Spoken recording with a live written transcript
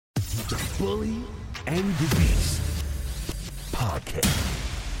Bully and the Beast podcast.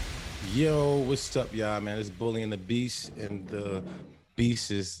 Yo, what's up, y'all, man? It's Bully and the Beast, and the Beast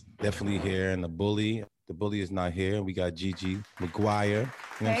is definitely here, and the Bully is not here. We got Gigi, Maguire.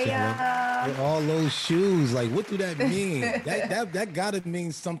 You know what I'm saying? With all those shoes, like, what do that mean? that gotta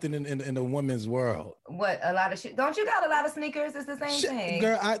mean something in the women's world. What, a lot of shit? Don't you got a lot of sneakers? It's the same thing.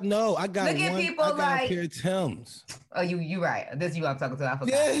 Girl, I got Look at one. people I got like a pair of Timbs. Oh, you right. This is you I'm talking to. I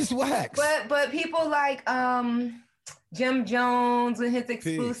forgot. Yeah, it's wax. But people like Jim Jones with his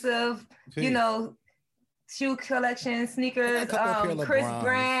exclusive, shoe collection, sneakers, Chris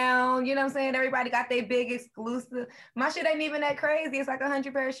Brown, you know what I'm saying? Everybody got their big exclusive. My shit ain't even that crazy. It's like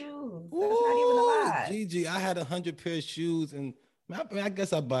 100 pair of shoes. That's not even a lot. Gigi, I had 100 pair of shoes, and I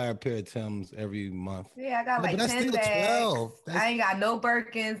guess I buy a pair of Timbs every month. Yeah, I got like 10 bags. I ain't got no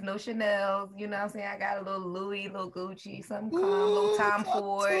Birkins, no Chanels. You know what I'm saying? I got a little Louis, little Gucci, something calm, little Tom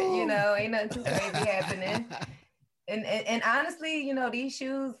Ford. You know, ain't nothing too crazy happening. And honestly, these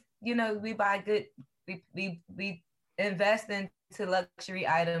shoes, we buy good. We invest into luxury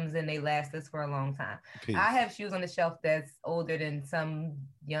items and they last us for a long time. Peace. I have shoes on the shelf that's older than some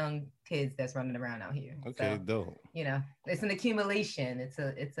young kids that's running around out here. Okay, so, dope. It's an accumulation. It's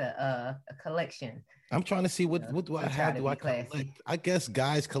a collection. I'm trying to see what do I have? Do I collect? I guess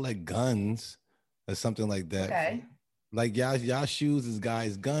guys collect guns or something like that. Okay. Like y'all shoes is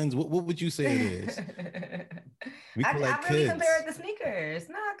guys' guns. What would you say it is? I really compare it to sneakers.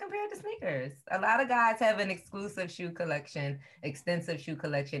 No, I compare it to sneakers. A lot of guys have an exclusive shoe collection, extensive shoe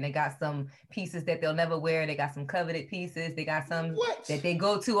collection. They got some pieces that they'll never wear. They got some coveted pieces. They got some that they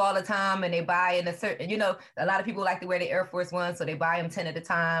go to all the time and they buy in a certain, a lot of people like to wear the Air Force One, so they buy them 10 at a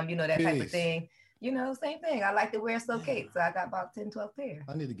time, that type of thing. Same thing. I like to wear so cape, so I got about 10, 12 pairs.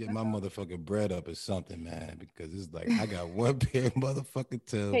 I need to get my motherfucking bread up or something, man, because it's like I got one pair of motherfucking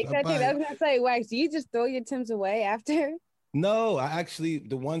Timbs. Hey, I was gonna say, Wax, do you just throw your Timbs away after? No, I actually,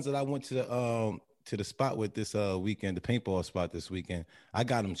 the ones that I went to the spot with this weekend, the paintball spot this weekend, I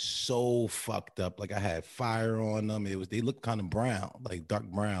got them so fucked up. Like I had fire on them. They looked kind of brown, like dark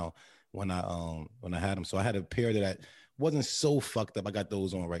brown when I had them. So I had a pair that wasn't so fucked up. I got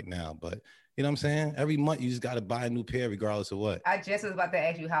those on right now, but. You know what I'm saying? Every month you just got to buy a new pair regardless of what. I just was about to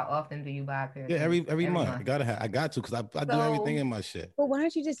ask you, how often do you buy a pair? Yeah, every month. I got to because I do everything in my shit. But why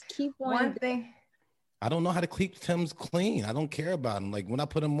don't you just keep one thing? I don't know how to keep Timbs clean. I don't care about them. Like when I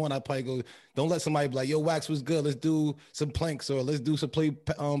put them on, I probably go, don't let somebody be like, yo, Wax was good. Let's do some planks or let's do some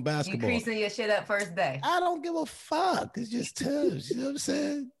basketball. You creasing your shit up first day. I don't give a fuck. It's just Timbs. You know what I'm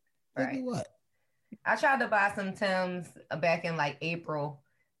saying? Right. What? I tried to buy some Timbs back in like April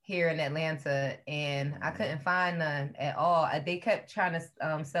here in Atlanta, and I couldn't find none at all. They kept trying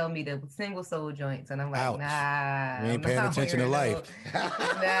to sell me the single sole joints, and I'm like, ouch. Nah. You ain't paying attention to life.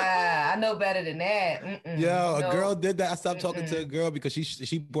 Nah, I know better than that. A girl did that. I stopped talking to a girl because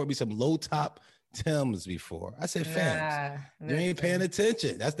she bought me some low top Timbs before. I said, fam, you ain't paying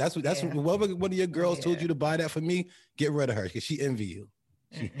attention. That's what one of your girls told you to buy that for me, get rid of her because she envy you.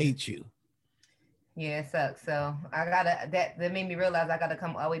 She hates you. Yeah, it sucks. So I that made me realize I gotta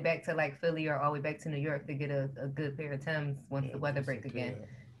come all the way back to like Philly or all the way back to New York to get a good pair of Timbs once the weather breaks again.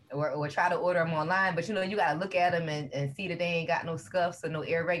 Or try to order them online, but you gotta look at them and see that they ain't got no scuffs or no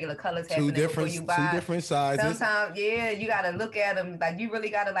irregular colors happening before you buy. Two different sizes. Sometimes, you gotta look at them. Like you really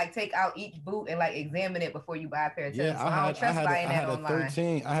gotta like take out each boot and like examine it before you buy a pair of Timbs. So I don't trust buying that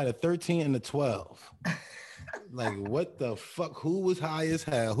online. I had a 13 and a 12. Like what the fuck? Who was high as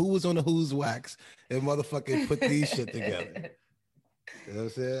hell? Who was on the Who's Wax and motherfucking put these shit together? You know what I'm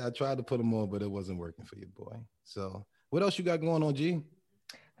saying? I tried to put them on, but it wasn't working for you, boy. So what else you got going on, G?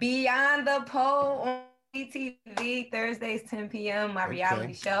 Beyond the Pole on TV, Thursdays, 10 p.m., my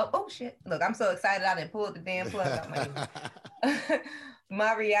reality show. Oh, shit. Look, I'm so excited I didn't pull the damn plug out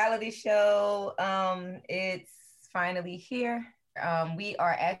my reality show, it's finally here. We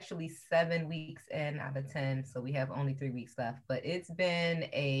are actually 7 weeks in out of 10, so we have only 3 weeks left. But it's been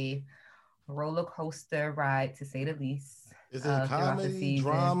a roller coaster ride, to say the least. Is it comedy,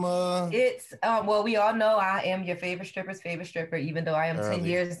 drama? It's well, we all know I am your favorite stripper's favorite stripper. Even though I am 10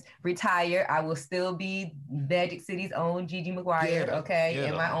 years retired, I will still be Magic City's own Gigi Maguire,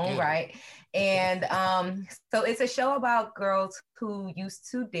 in my own right. And so it's a show about girls who used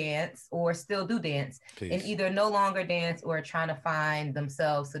to dance or still do dance and either no longer dance or trying to find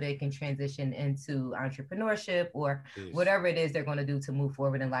themselves so they can transition into entrepreneurship or whatever it is they're going to do to move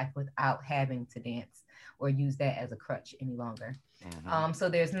forward in life without having to dance or use that as a crutch any longer. So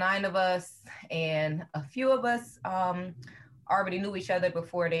there's 9 of us, and a few of us already knew each other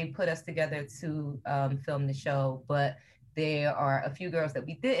before they put us together to film the show, but There are a few girls that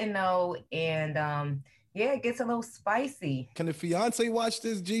we didn't know, and yeah, it gets a little spicy. Can the fiance watch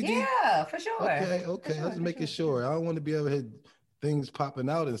this, Gigi? Yeah, for sure. Okay. I was making sure. I don't want to be able to things popping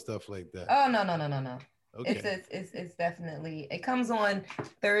out and stuff like that. Oh no. Okay. It's definitely, it comes on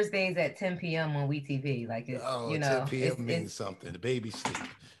Thursdays at 10 p.m. on WeTV. Like it's 10 p.m. means something. The baby sleep.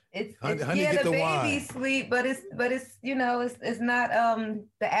 Honey, get the baby wine. Sleep, but it's it's not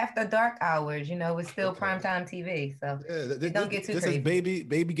the after dark hours. It's still primetime TV. So don't get too crazy. Is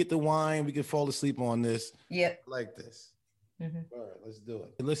baby get the wine. We can fall asleep on this. Yep. Like this. Mm-hmm. All right, let's do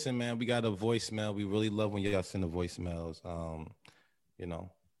it. Listen, man, we got a voicemail. We really love when y'all send the voicemails.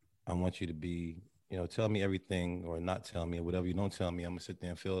 I want you to be, tell me everything or not tell me or whatever you don't tell me. I'm gonna sit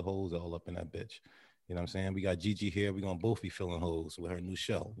there and fill holes all up in that bitch. You know what I'm saying? We got Gigi here. We're going to both be filling holes with her new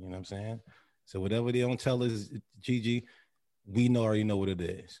show. You know what I'm saying? So whatever they don't tell us, Gigi, we already know what it is.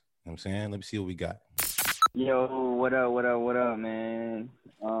 You know what I'm saying? Let me see what we got. Yo, what up, man?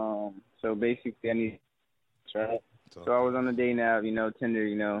 So basically, I need right? So I was on the dating app, Tinder,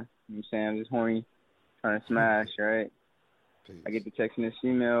 you know what I'm saying? I'm just horny, trying to smash, right? Please. I get the text from this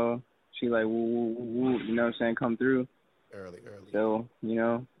female. She like, woo, you know what I'm saying? Come through. Early. So,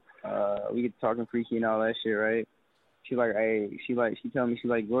 we get talking freaky and all that shit, right? She tell me she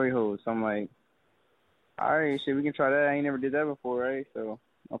like glory holes. So I'm like, all right, shit, we can try that. I ain't never did that before, right? So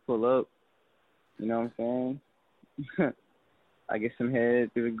I'll pull up. You know what I'm saying? I get some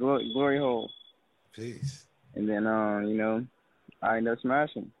head through the glory hole. Peace. And then, I end up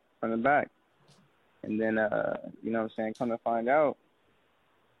smashing from the back. And then, you know what I'm saying, come to find out,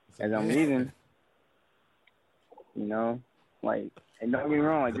 as I'm leaving, and don't get me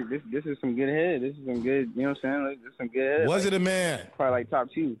wrong, like this is some good head. This is some good, you know what I'm saying? Like, this is some good head. Was it a man? Probably like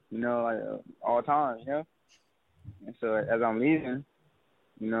top 2, all time, And so as I'm leaving,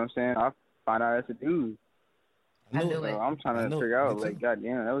 you know what I'm saying, I find out it's a dude. I knew it. So I'm trying to figure out, like,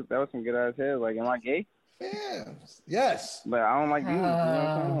 goddamn, that was some good ass head. Like, am I gay? Yeah. Yes. But I don't like dudes, you know what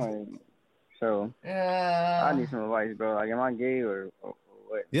I'm saying? Like, so I need some advice, bro. Like, am I gay or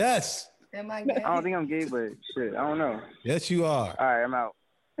what? Yes. Am I gay? I don't think I'm gay, but shit, I don't know. Yes, you are. All right, I'm out.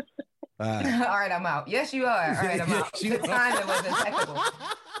 All right, I'm out. Yes, you are. All right, I'm out. The timing was impeccable.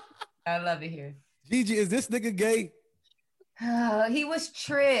 I love it here. Gigi, is this nigga gay? He was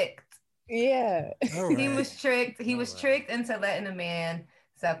tricked. Yeah. Right. He was tricked. He was tricked into letting a man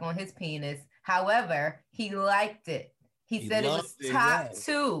suck on his penis. However, he liked it. He said it was top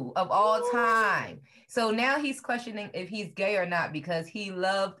 2 of all time. So now he's questioning if he's gay or not because he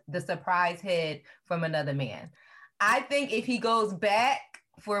loved the surprise head from another man. I think if he goes back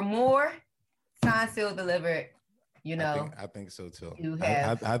for more, sign, seal, delivered, I think so too. You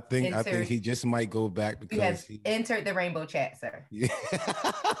have I think he just might go back because he entered the rainbow chat, sir. Yeah.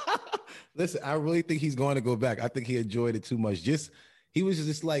 Listen, I really think he's going to go back. I think he enjoyed it too much. He was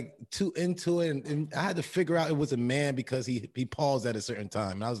just like too into it, and I had to figure out it was a man because he paused at a certain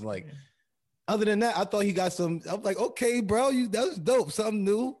time. And I was like, other than that, I thought he got some. I was like, okay, bro, that was dope, something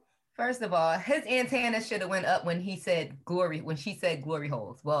new. First of all, his antenna should have went up when she said glory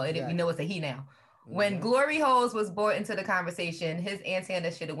holes. Well, we know it's a he now. Mm-hmm. When glory holes was brought into the conversation, his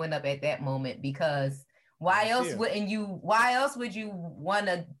antenna should have went up at that moment because why else would you want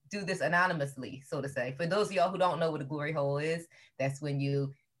to do this anonymously, so to say? For those of y'all who don't know what a glory hole is, that's when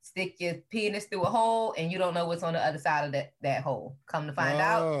you stick your penis through a hole and you don't know what's on the other side of that hole. Come to find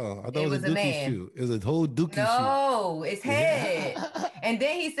out, I thought it was a man. Shoot. It was a whole dookie shoot. No, it's head. And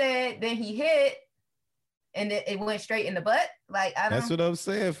then he said, then he hit, and it went straight in the butt. Like, That's what I'm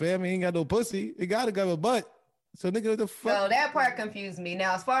saying, fam. He ain't got no pussy. He gotta got a butt. So nigga, what the fuck? So that part confused me.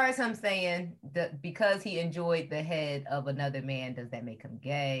 Now, as far as him saying that because he enjoyed the head of another man, does that make him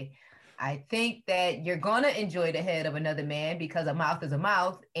gay? I think that you're gonna enjoy the head of another man because a mouth is a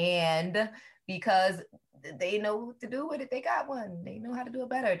mouth, and because they know what to do with it. They got one. They know how to do it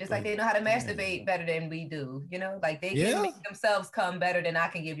better. Just like they know how to masturbate better than we do. Like they can make themselves come better than I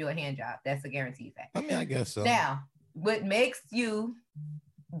can give you a hand job. That's a guaranteed fact. I mean, I guess so. Now, what makes you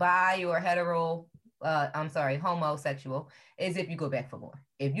bi or homosexual is if you go back for more.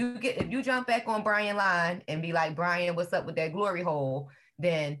 If you jump back on Brian line and be like, Brian, what's up with that glory hole?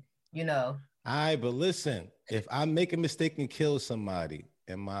 Then, All right, but listen, if I make a mistake and kill somebody,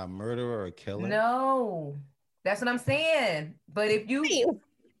 am I a murderer or a killer? No, that's what I'm saying. But if you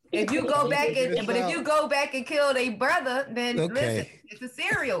go back and kill their brother, then listen, it's a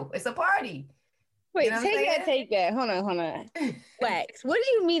serial. It's a party. Wait, take that. Hold on. Wax. What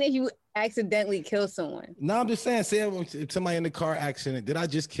do you mean if you accidentally kill someone? No, I'm just saying, say somebody in the car accident, did I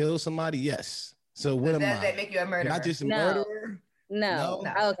just kill somebody? Yes. So what am I? Does that make you a murderer? Am I just a murderer? No.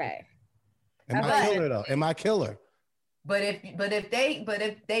 Okay. Am I a killer though? Am I a killer? But if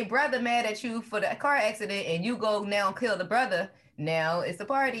they brother mad at you for the car accident and you go now and kill the brother, now it's a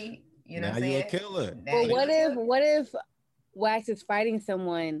party. You know what I'm saying? Now you a killer. Well, what if Wax is fighting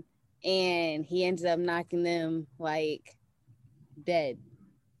someone and he ends up knocking them like dead?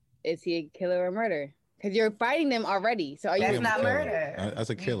 Is he a killer or murder? Because you're fighting them already. So that's not murder. That's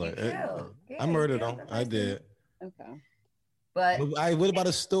a killer. I murdered them. I did. Okay. But what about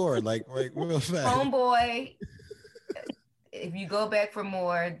a store? Like real fast. Homeboy, if you go back for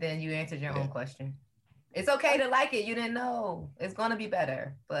more, then you answered your own question. It's okay to like it. You didn't know. It's gonna be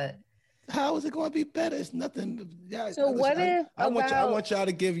better, but how is it going to be better? It's nothing. So what if I want y'all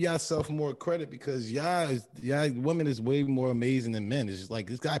to give yourself more credit because y'all women is way more amazing than men. It's just like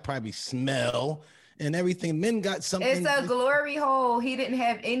this guy probably smell and everything. Men got something. It's a glory hole. He didn't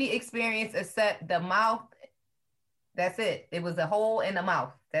have any experience except the mouth. That's it. It was a hole in the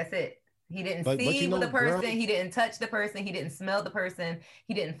mouth. That's it. He didn't see the person. Girl, he didn't touch the person. He didn't smell the person.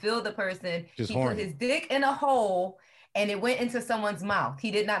 He didn't feel the person. He put his dick in a hole and it went into someone's mouth.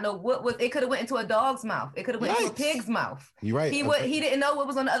 He did not know what was. It could have went into a dog's mouth. It could have went into a pig's mouth. You're right. He didn't know what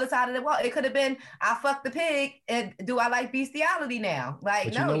was on the other side of the wall. It could have been, I fucked the pig, and do I like bestiality now?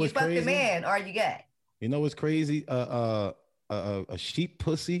 Like, no, you fucked the man, or you gay. You know what's crazy? A sheep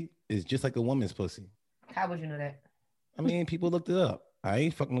pussy is just like a woman's pussy. How would you know that? I mean, people looked it up. I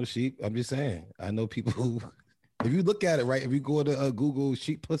ain't fucking no sheep. I'm just saying. I know people who. If you look at it, right, if you go to Google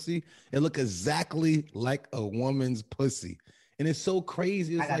sheep pussy, it look exactly like a woman's pussy. And it's so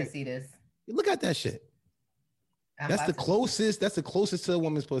crazy. It's I gotta see this. Look at that shit. That's the closest to a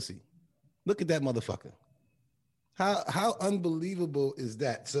woman's pussy. Look at that motherfucker. How unbelievable is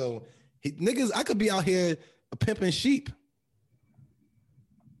that? So niggas, I could be out here pimping sheep.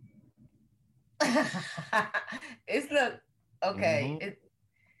 It's look okay. Mm-hmm.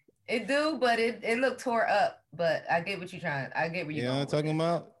 It do, but it looked tore up. But I get what you're trying. I get where you're going. I'm talking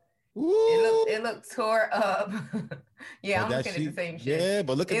about. It looked tore up. Yeah, I'm looking at the same shit. Yeah,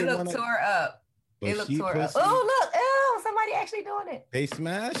 but look at it. Looked tore up. It looked tore up. Oh look! Oh, somebody actually doing it. They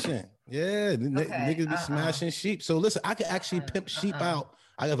smashing. Yeah, niggas be smashing sheep. So listen, I could actually pimp sheep out.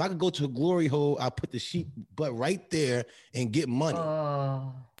 If I could go to a glory hole, I'll put the sheep butt right there and get money.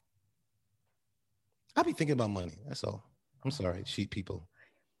 I'll be thinking about money. That's all. I'm sorry, sheep people.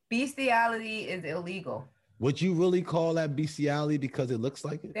 Bestiality is illegal. Would you really call that bestiality because it looks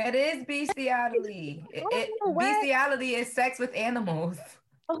like it? That is bestiality. Bestiality is sex with animals.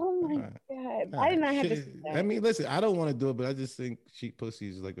 Oh my God. I did not have to. I mean, listen, I don't want to do it, but I just think sheep pussy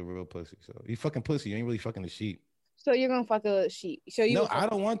is like a real pussy. So you fucking pussy, you ain't really fucking the sheep. So you're gonna fuck a sheep? So you? No, I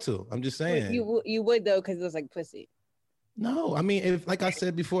don't want to. I'm just saying. You would though, because it was like pussy. No, I mean, if like I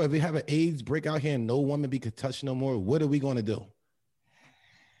said before, if we have an AIDS breakout here and no woman be could touch no more, what are we gonna do?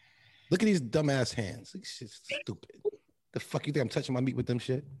 Look at these dumbass hands. This shit's stupid. The fuck you think I'm touching my meat with them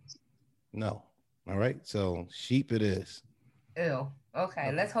shit? No. All right. So sheep it is. Ew.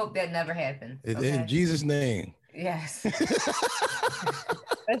 Okay. Let's hope that never happens. Okay? In Jesus' name. Yes.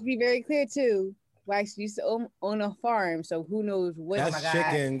 Let's be very clear too. Wax used to own a farm, so who knows what? That's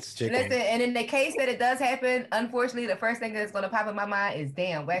chickens. Listen, and in the case that it does happen, unfortunately, the first thing that's going to pop in my mind is,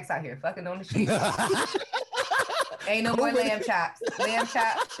 damn, Wax out here fucking on the sheep. Ain't no more lamb chops. Lamb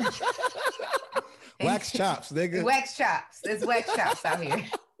chops. Wax chops, nigga. Wax chops. There's wax chops out here.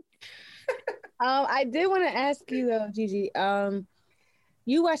 I did want to ask you though, Gigi.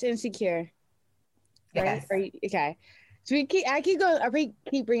 You watch Insecure, right? Yes. Okay. So I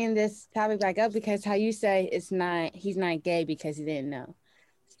keep bringing this topic back up because how you say he's not gay because he didn't know.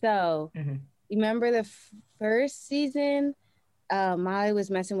 So you remember the first season? Molly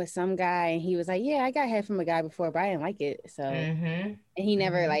was messing with some guy and he was like, yeah, I got head from a guy before, but I didn't like it. So, and he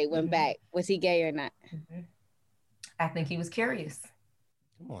never went back. Was he gay or not? I think he was curious.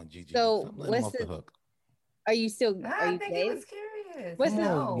 Come on, Gigi. So what's the hook? Are you still? I think he was curious.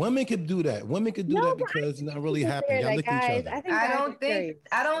 Women could do that. Women could do that because it's not really happening. Y'all look at each other.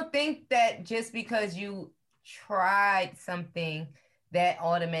 I don't think that just because you tried something that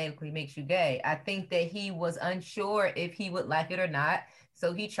automatically makes you gay. I think that he was unsure if he would like it or not.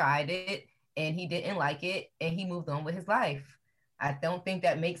 So he tried it and he didn't like it and he moved on with his life. I don't think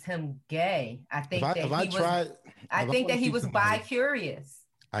that makes him gay. I think that he was bi-curious.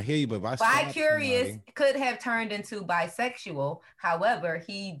 I hear you, but bi-curious could have turned into bisexual. However,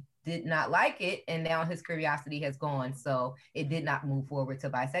 he did not like it and now his curiosity has gone. So it did not move forward to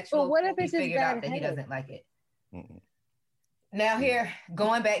bisexual. Well, what if it's figured out that he doesn't like it? Now here,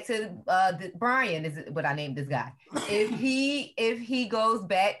 going back to Brian is what I named this guy. If he goes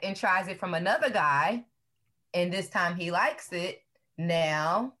back and tries it from another guy, and this time he likes it,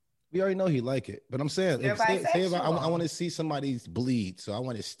 now We already know he like it, but I'm saying, You're say if I bisexual. want to see somebody bleed, so I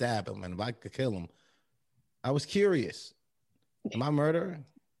want to stab him, and if I could kill him, I was curious. Am I a murderer?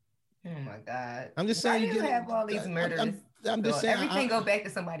 Oh my God! I'm just saying, Why do you have all these murderers? I'm just saying, everything go back to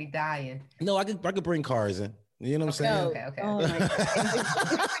somebody dying. No, I could bring cars in. You know what I'm saying? Okay. Oh my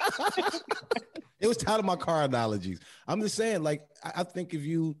God. It was tired of my car analogies. I'm just saying, like, I think if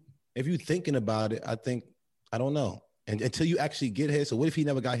you thinking about it, I don't know. And until you actually get hit, so what if he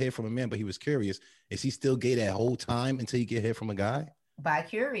never got hit from a man, but he was curious? Is he still gay that whole time until you get hit from a guy? By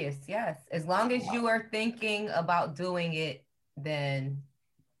curious, yes. As long as you are thinking about doing it, then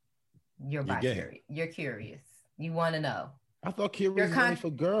you're bi-curious. You're curious. You want to know. I thought curious was only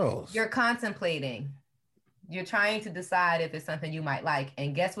for girls. You're contemplating. You're trying to decide if it's something you might like.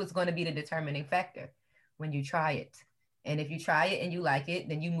 And guess what's going to be the determining factor? When you try it. And if you try it and you like it,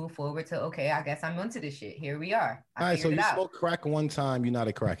 then you move forward to, okay, I guess I'm into this shit. Here we are. All right, so you smoke crack one time, you're not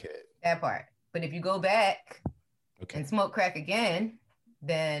a crackhead. That part. But if you go back and smoke crack again,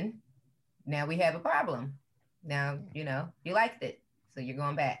 then now we have a problem. Now, you liked it. So you're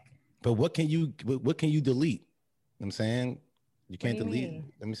going back. But what can you delete? I'm saying you can't delete it.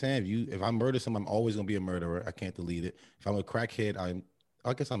 I'm saying if I murder someone, I'm always gonna be a murderer. I can't delete it. If I'm a crackhead,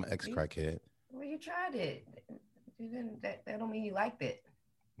 I guess I'm an ex-crackhead. Well, you tried it. That don't mean you liked it.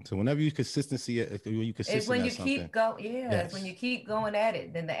 So whenever you consistency, it's when you keep going. Yeah, it's when you keep going at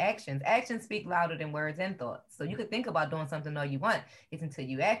it. Then the actions speak louder than words and thoughts. So you could think about doing something all you want. It's until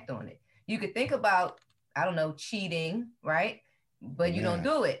you act on it. You could think about, I don't know, cheating, right? But you don't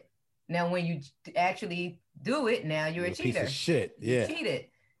do it. Now, when you actually do it, now you're a cheater. Piece of shit. Yeah. You cheated.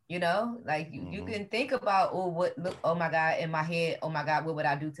 Like you can think about, oh my God, in my head, oh my God, what would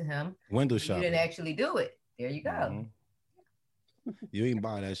I do to him? Window shopping. You didn't actually do it. There you go. Mm-hmm. You ain't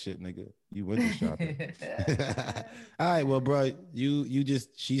buy that shit, nigga. You window shopping. All right, well, bro,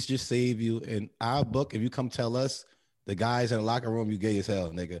 she's just saved you. In our book, if you come tell us, the guys in the locker room, you gay as hell,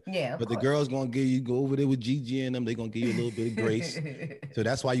 nigga. Yeah. But the girls gonna go over there with Gigi and them. They gonna give you a little bit of grace. So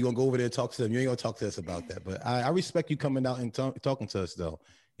that's why you gonna go over there and talk to them. You ain't gonna talk to us about that. But I respect you coming out and talking to us, though.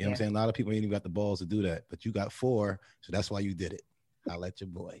 You know what I'm saying? A lot of people ain't even got the balls to do that, but you got 4, so that's why you did it. I'll let your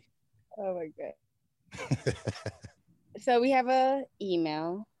boy. Oh my God. So we have a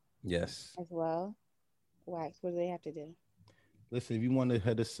email. Yes. As well. Wax, what do they have to do? Listen, if you want to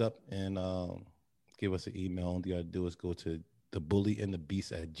hit us up and give us an email, all you got to do is go to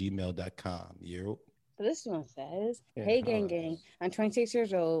thebullyandthebeast@gmail.com. So this one says, hey, gang. I'm 26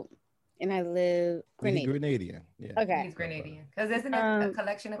 years old and I live Grenadian. Yeah. Okay. He's Grenadian. Because isn't it a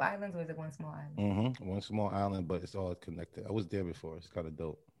collection of islands or is it one small island? Mm-hmm. One small island, but it's all connected. I was there before. It's kind of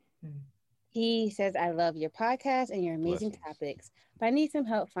dope. He says, I love your podcast and your amazing topics, but I need some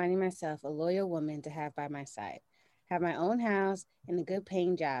help finding myself a loyal woman to have by my side. Have my own house and a good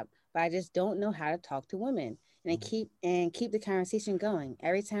paying job, but I just don't know how to talk to women and keep the conversation going.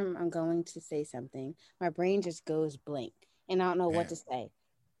 Every time I'm going to say something, my brain just goes blank and I don't know what to say.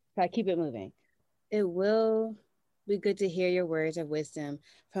 So I keep it moving. It will be good to hear your words of wisdom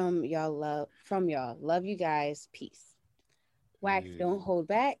from y'all. Love you guys. Peace. Wax, don't hold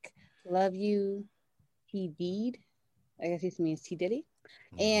back. Love you, T. Deed. I guess this means T. Diddy.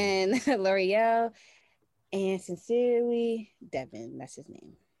 And L'Oreal. And sincerely, Devin. That's his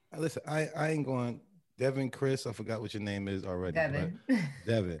name. Listen, I ain't going. Devin, Chris, I forgot what your name is already. Devin.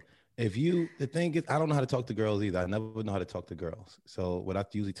 Devin. The thing is, I don't know how to talk to girls either. I never know how to talk to girls. So what I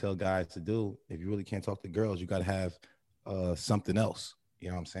usually tell guys to do, if you really can't talk to girls, you got to have something else. You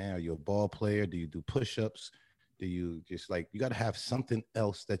know what I'm saying? Are you a ball player? Do you do push-ups? Do you just you got to have something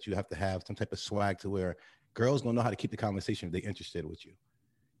else that you have to have, some type of swag to where girls gonna know how to keep the conversation if they're interested with you.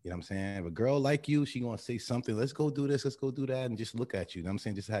 You know what I'm saying? If a girl like you, she gonna say something, let's go do this, let's go do that, and just look at you. You know what I'm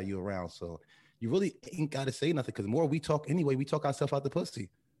saying? Just have you around. So you really ain't got to say nothing because the more we talk anyway, we talk ourselves out the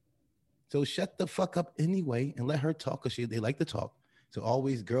pussy. So shut the fuck up anyway and let her talk because they like to talk. So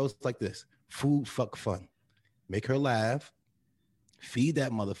always girls like this, food, fuck, fun. Make her laugh, feed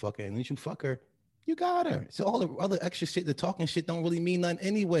that motherfucker, and then you fuck her. You got her. So all the other extra shit, the talking shit don't really mean nothing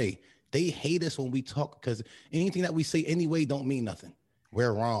anyway. They hate us when we talk because anything that we say anyway don't mean nothing.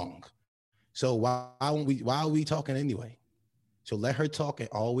 We're wrong. So why are we talking anyway? So let her talk and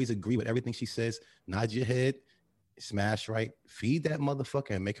always agree with everything she says. Nod your head, smash right, feed that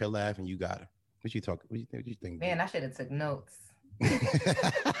motherfucker and make her laugh, and you got her. What you think? Man, I should have took notes.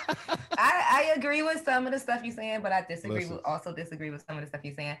 I agree with some of the stuff you're saying, but I disagree with some of the stuff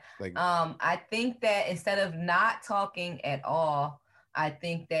you're saying. I think that instead of not talking at all, I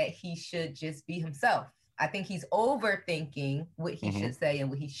think that he should just be himself. I think he's overthinking what he should say and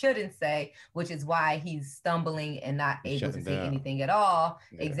what he shouldn't say, which is why he's stumbling and not able to say anything at all.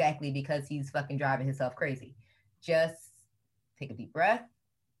 Yeah. Exactly, because he's fucking driving himself crazy. Just take a deep breath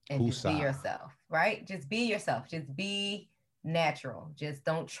and just be yourself, right? Just be yourself. Just be natural. Just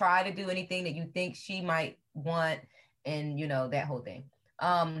don't try to do anything that you think she might want, and you know, that whole thing.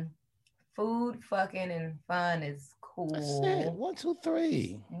 Food, fucking, and fun is cool. That's it. 1, 2,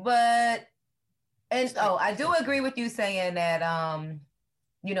 3. But I do agree with you saying that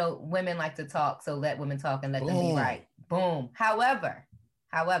you know, women like to talk, so let women talk and let them be right. Boom. However,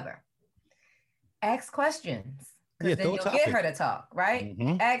 ask questions, because then you'll get her to talk, right?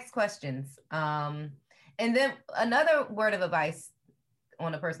 Ask questions. And then another word of advice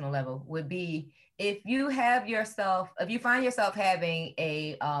on a personal level would be, if you find yourself having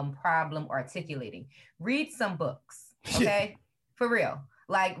a problem articulating, read some books, okay? For real.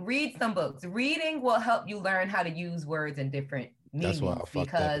 Like, read some books. Reading will help you learn how to use words in different meanings,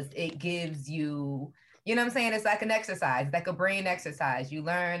 because it gives you, you know what I'm saying? It's like an exercise, like a brain exercise. You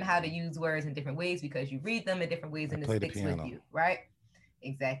learn how to use words in different ways because you read them in different ways, and it sticks with you, right?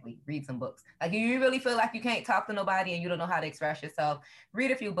 Exactly. Read some books. Like, if you really feel like you can't talk to nobody and you don't know how to express yourself,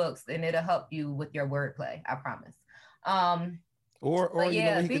 read a few books and it'll help you with your wordplay. I promise. Or you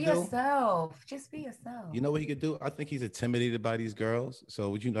know what he could yourself. Just be yourself. You know what he could do? I think he's intimidated by these girls. So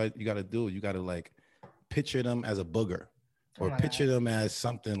what you got to do, you got to like picture them as a booger, or picture them as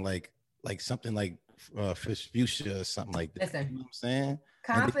something like something like fish fuchsia or something like that. Listen, you know what I'm saying?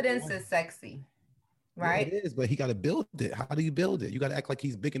 Confidence is sexy. Right. Yeah, it is, but he got to build it. How do you build it? You got to act like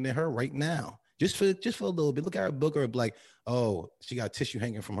he's bigger than her right now. Just for a little bit. Look at her booger, like, oh, she got tissue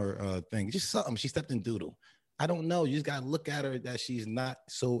hanging from her thing. Just something. She stepped in doodle. I don't know. You just got to look at her that she's not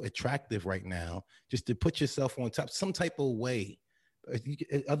so attractive right now. Just to put yourself on top, some type of way.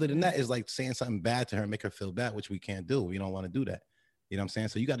 Other than that, is like saying something bad to her and make her feel bad, which we can't do. We don't want to do that. You know what I'm saying?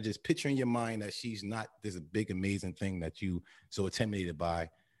 So you got to just picture in your mind that she's not this big, amazing thing that you so intimidated by.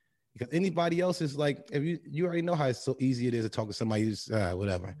 Because anybody else is like, if you already know how so easy it is to talk to somebody who's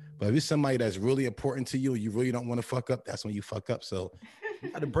whatever. But if it's somebody that's really important to you, you really don't want to fuck up, that's when you fuck up. So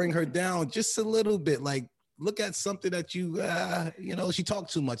you got to bring her down just a little bit. Like, look at something that you know, she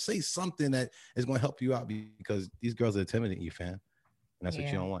talked too much. Say something that is going to help you out, because these girls are intimidating you, fam. And that's what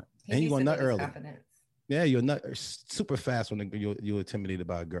you don't want. And you want nut early. Confidence. Yeah, you're nut super fast when you're intimidated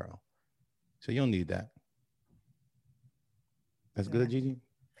by a girl. So you don't need that. That's good, Gigi.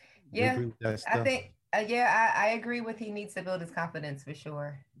 Yeah, I think I agree with, he needs to build his confidence for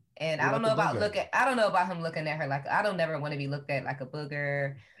sure. And I don't know about him looking at her like, I don't never want to be looked at like a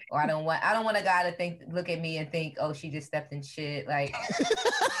booger, or I don't want a guy to look at me and think, oh, she just stepped in shit. Like,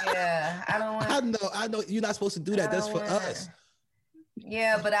 yeah, I don't want. I know you're not supposed to do that. That's for us.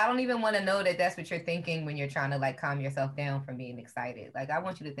 Yeah, but I don't even want to know that that's what you're thinking when you're trying to like calm yourself down from being excited. Like, I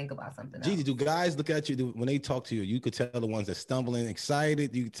want you to think about something else. Gigi, do guys look at you when they talk to you? You could tell the ones that stumbling,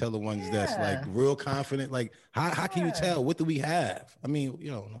 excited. You could tell the ones that's like real confident. Like, how can you tell? What do we have? I mean, you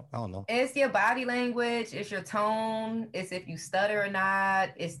know, I don't know. It's your body language. It's your tone. It's if you stutter or not.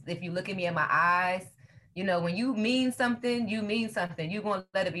 It's if you look at me in my eyes. You know, when you mean something, you mean something. You're going to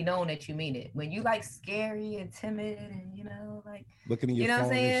let it be known that you mean it. When you like scary and timid and, you know, like, looking in your phone, what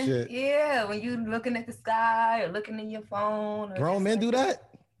I'm saying? And shit. Yeah, when you looking at the sky or looking in your phone. Grown men do that?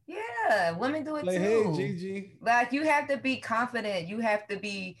 Yeah, women do it like, too. Hey, Gigi. Like, you have to be confident. You have to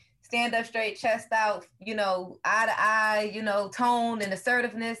be stand up straight, chest out, you know, eye to eye, you know, tone and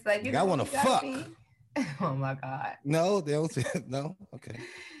assertiveness. Like, I want to fuck. Oh, my God. No, they don't say no. Okay.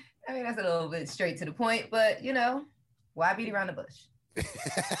 I mean, that's a little bit straight to the point, but, you know, why beat around the bush?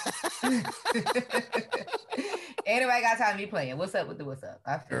 Anybody got time to be playing? What's up with the what's up?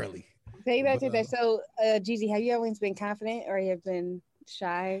 Early. Say back to that. So, Gigi, have you always been confident, or you have been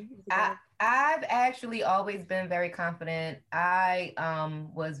shy? I've actually always been very confident. I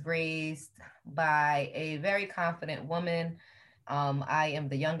was raised by a very confident woman. I am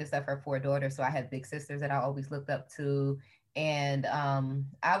the youngest of her 4 daughters, so I had big sisters that I always looked up to. And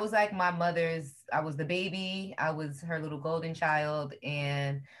I was like my mother's, I was the baby, I was her little golden child,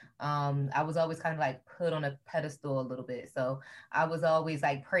 and I was always kind of like put on a pedestal a little bit. So I was always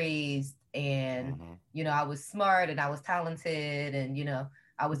like praised, and you know, I was smart and I was talented, and you know,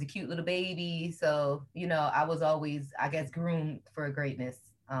 I was a cute little baby. So, you know, I was always, I guess, groomed for greatness.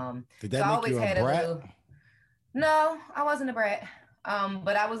 Did that make you a brat? No, I wasn't a brat.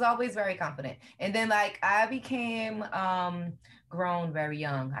 But I was always very confident. And then like I became grown very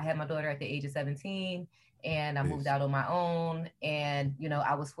young. I had my daughter at the age of 17, and I moved out on my own. And, you know,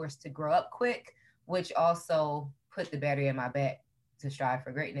 I was forced to grow up quick, which also put the battery in my back to strive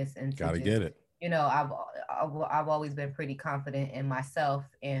for greatness and gotta get it. you know, I've always been pretty confident in myself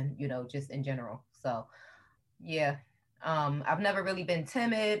and, you know, just in general. So yeah. I've never really been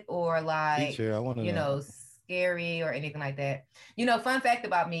timid or like, Teacher, I want to you know, scary or anything like that. You know, fun fact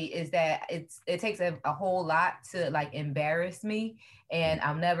about me is that it takes a whole lot to like embarrass me, and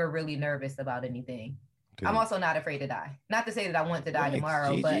I'm never really nervous about anything. Okay. I'm also not afraid to die. Not to say that I want to die tomorrow,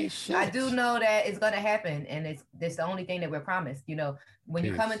 Gigi, but I do know that it's gonna happen, and it's the only thing that we're promised. You know, when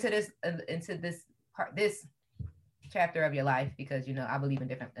you come into this chapter of your life, because you know I believe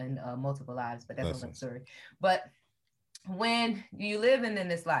in multiple lives, but that's another story. But when you live in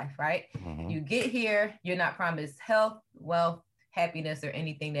this life, right? Mm-hmm. You get here, you're not promised health, wealth, happiness, or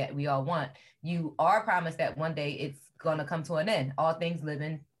anything that we all want. You are promised that one day it's gonna come to an end. All things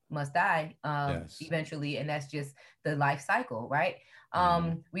living must die eventually, and that's just the life cycle, right?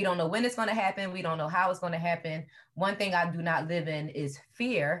 We don't know when it's gonna happen. We don't know how it's gonna happen. One thing I do not live in is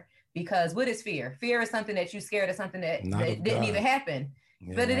fear, because what is fear? Fear is something that you're scared of, something that didn't even happen.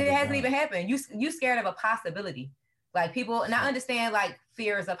 Yeah, but it hasn't even happened. You scared of a possibility. Like people, and I understand like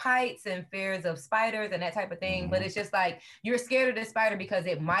fears of heights and fears of spiders and that type of thing, but it's just like you're scared of the spider because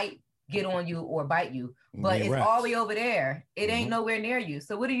it might get on you or bite you, but it's rats. All the way over there. It ain't nowhere near you.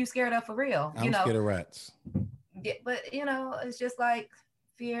 So what are you scared of for real? I'm scared of rats. Yeah, but you know, it's just like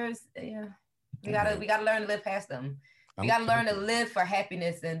fears. Yeah, we gotta learn to live past them. We gotta learn to live for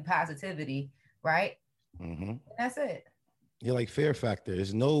happiness and positivity, right? Mm-hmm. That's it. You're like Fear Factor.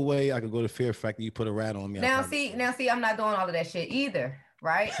 There's no way I could go to Fear Factor. You put a rat on me. Now see, I'm not doing all of that shit either,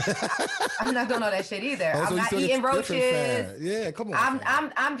 right? I'm not doing all that shit either. I'm not eating roaches. Yeah, come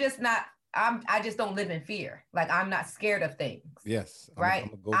on. I'm just not. I just don't live in fear. Like I'm not scared of things. Yes.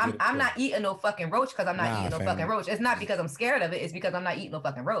 Right. I'm not eating no fucking roach because I'm not eating no fucking roach. It's not because I'm scared of it. It's because I'm not eating no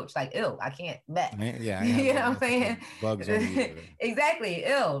fucking roach. Like, ew, I can't bet. Yeah. You know what I'm saying? Bugs on me. Exactly.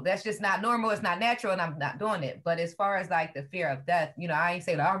 Ew. That's just not normal. It's not natural, and I'm not doing it. But as far as like the fear of death, you know, I ain't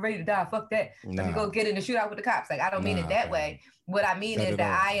saying like, I'm ready to die. Fuck that. Let me go get in the shootout with the cops. Like, I don't mean it that way. What I mean is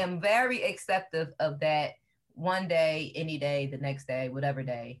that I am very accepting of that. One day, any day, the next day, whatever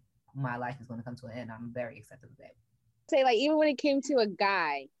day, my life is going to come to an end. I'm very accepting of that. Say like even when it came to a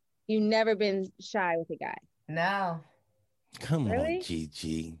guy, you've never been shy with a guy. No. Come on,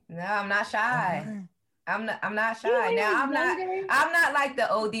 Gigi. No, I'm not shy. I'm not shy. Now I'm not like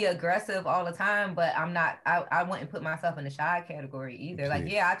the OD aggressive all the time, but I'm not. I wouldn't put myself in the shy category either. Like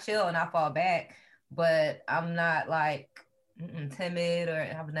I chill and I fall back, but I'm not like timid,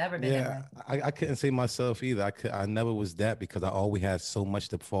 or I've never been. Yeah, I couldn't say myself either. I never was that, because I always had so much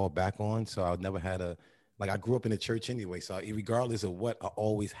to fall back on. So I never had I grew up in the church anyway. So regardless of what, I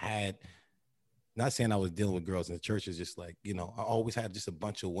always had, not saying I was dealing with girls in the church, is just like, you know, I always had just a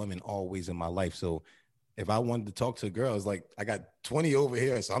bunch of women always in my life. So if I wanted to talk to a girl, it's like, I got 20 over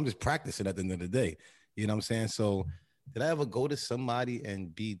here. So I'm just practicing at the end of the day. You know what I'm saying? So did I ever go to somebody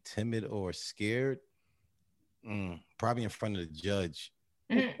and be timid or scared? Probably in front of the judge.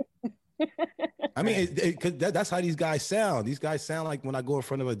 I mean, cause that's how these guys sound. These guys sound like when I go in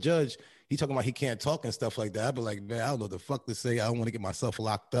front of a judge, he talking about he can't talk and stuff like that. I'd be like, man, I don't know what the fuck to say. I don't want to get myself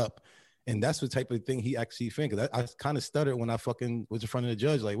locked up. And that's the type of thing he actually thinks. I kind of stuttered when I fucking was in front of the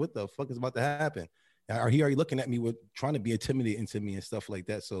judge. Like, what the fuck is about to happen? Or he already looking at me with trying to be intimidating to me and stuff like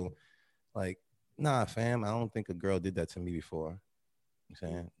that. So, like, nah, fam, I don't think a girl did that to me before. I'm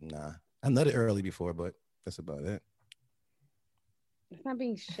saying, nah. I nutted early before, but that's about it. It's not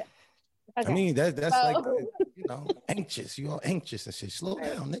being shy. Okay. I mean, that's like, you know, anxious. You all anxious and shit. Slow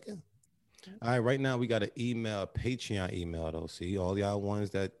down, nigga. All right, right now we got an email, a Patreon email, though. See, all y'all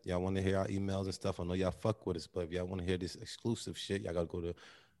ones that y'all want to hear our emails and stuff, I know y'all fuck with us, but if y'all want to hear this exclusive shit, y'all got to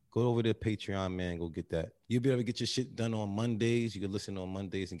go over to Patreon, man, go get that. You'll be able to get your shit done on Mondays. You can listen on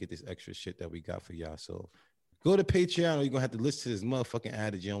Mondays and get this extra shit that we got for y'all. So go to Patreon, or you're going to have to listen to this motherfucking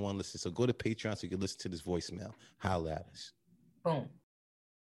ad that you don't want to listen. So go to Patreon so you can listen to this voicemail. Holla at us. Boom.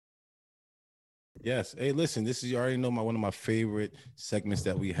 Yes. Hey, listen, this is, you already know, one of my favorite segments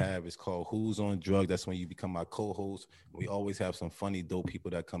that we have is called Who's on Drugs. That's when you become my co-host. We always have some funny, dope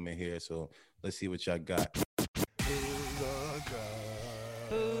people that come in here. So let's see what y'all got. Who's on drugs?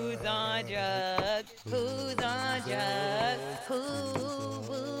 Who's on drugs? Who's on drugs? Who,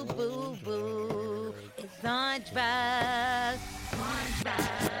 boo, boo, boo. It's on drugs. On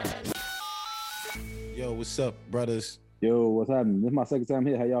drugs. Yo, what's up, brothers? Yo, what's happening? This is my second time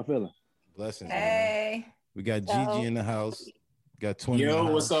here. How y'all feeling? Blessings. Hey. Man. We got Gigi in the house. Got 20.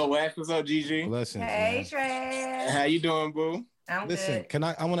 Yo, what's up, Wax? What's up, Gigi? Blessings. Hey, Trey. How you doing, boo? I'm Listen, good.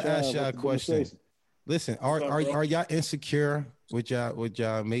 I want to ask y'all a question. Listen, are y'all insecure with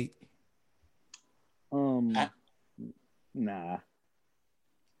y'all mate? Nah.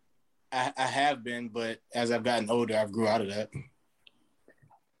 I have been, but as I've gotten older, I've grew out of that.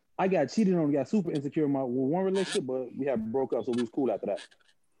 I got cheated on, got super insecure in my one relationship, but we had broke up, so we was cool after that.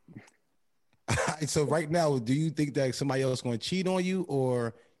 So right now, do you think that somebody else going to cheat on you,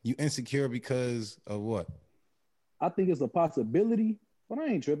 or you insecure because of what? I think it's a possibility, but I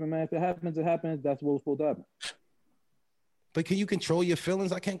ain't tripping, man. If it happens, it happens. That's what's supposed to happen. But can you control your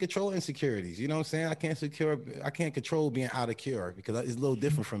feelings? I can't control insecurities. You know what I'm saying? I can't control being out of cure because it's a little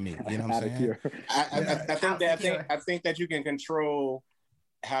different from me. You know what I'm saying? I think that you can control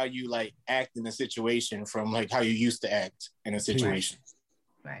how you like act in a situation from like how you used to act in a situation.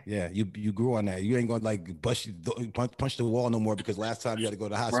 Right. Yeah, you grew on that. You ain't gonna like punch the wall no more because last time you had to go to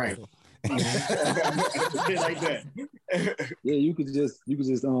the hospital. Right. Like that. Yeah, you could just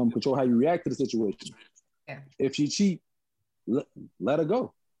control how you react to the situation. Yeah. If she cheat, let her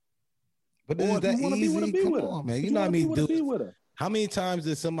go. But is that easy? Come on, man. You know what I mean? Dude, how many times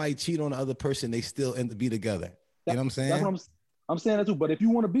did somebody cheat on the other person? They still end up be together. You know what I'm saying? That's what I'm saying that too. But if you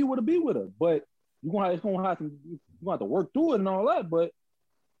want to be with her, be with her. But you're gonna have to work through it and all that. But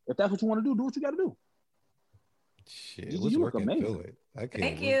if that's what you want to do what you got to do. Shit, what's working through it? I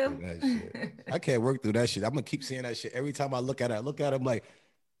can't work through that shit. I can't work through that shit. I'm gonna keep seeing that shit every time I look at her. I'm like,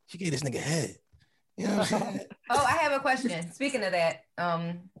 she gave this nigga head. You know what I'm saying? Oh, I have a question. Speaking of that,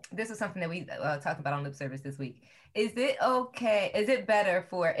 this is something that we talked about on Lip Service this week. Is it better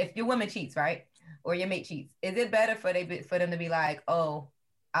for if your woman cheats, right? Or your mate cheats? Is it better for them to be like, oh,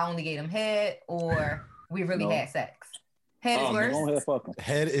 I only gave him head, or we really had sex? Head is worse.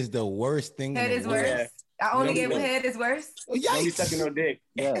 Head is the worst thing. Head is worse. Yeah. I only gave him head is worse. Oh, yikes. Sucking no dick.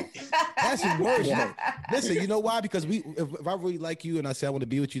 Yeah. That's worse. Yeah. Listen, you know why? Because if I really like you and I say I want to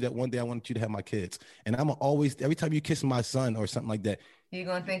be with you, that one day I want you to have my kids, and I'm always every time you kiss my son or something like that, you're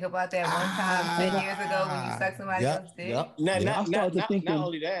gonna think about that one time 10 years ago when you sucked somebody else's dick. Not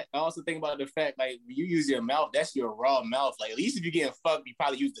only that, I also think about the fact like when you use your mouth, that's your raw mouth. Like at least if you're getting fuked, you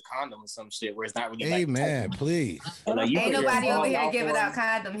probably use the condom or some shit where it's not really. Hey man, please. Like, ain't nobody over here giving out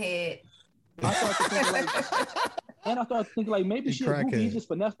condom head. I started thinking like maybe she just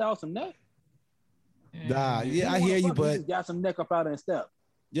finessed out some neck. Nah, yeah, I hear you, but just got some neck up out and step.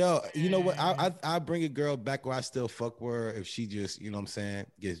 Yo, you know what? I bring a girl back where I still fuck with her if she just, you know what I'm saying,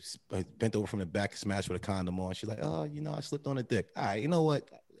 gets bent over from the back and smashed with a condom on. She's like, oh, you know, I slipped on a dick. All right, you know what?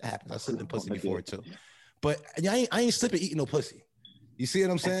 It happens. I slipped in pussy before too. But I ain't slipping eating no pussy. You see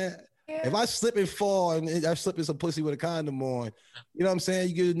what I'm saying? Yeah. If I slip and fall and I slip in some pussy with a condom on, you know what I'm saying?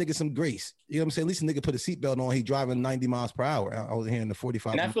 You give a nigga some grace. You know what I'm saying? At least a nigga put a seatbelt on. He driving 90 miles per hour. I was here in the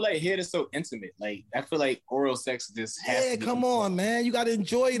 45. And I feel like head is so intimate. Like I feel like oral sex just has to be come on, man. You got to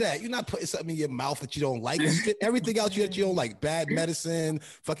enjoy that. You're not putting something in your mouth that you don't like. You spit everything out that you don't like. Bad medicine,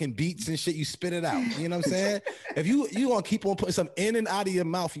 fucking beats and shit. You spit it out. You know what I'm saying? If you want to keep on putting something in and out of your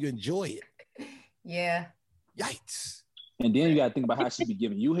mouth, you enjoy it. Yeah. Yikes. And then you got to think about how she be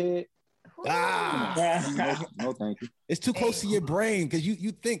giving you head. No, thank you. It's too close to your brain because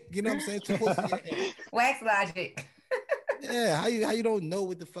you think, you know what I'm saying? Too close to your head. Wax logic. Yeah, how you don't know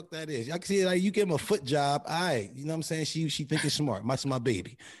what the fuck that is? I can see like you give him a foot job, all right, you know what I'm saying? She thinking smart. My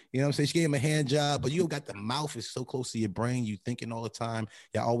baby. You know what I'm saying? She gave him a hand job, but you got the mouth is so close to your brain, you thinking all the time.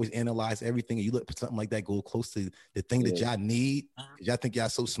 Y'all always analyze everything, and you look for something like that, go close to the thing that y'all need. Y'all think y'all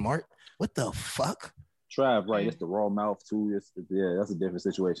so smart. What the fuck? Trav, right? It's the raw mouth too. Yeah, that's a different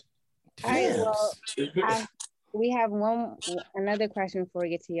situation. All right, well, we have another question before we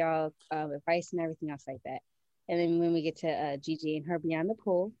get to y'all advice and everything else like that. And then when we get to Gigi and her Beyond the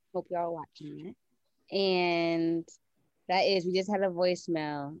Pool, hope y'all are watching that. And that is, we just had a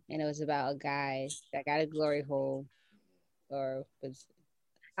voicemail, and it was about a guy that got a glory hole, or was,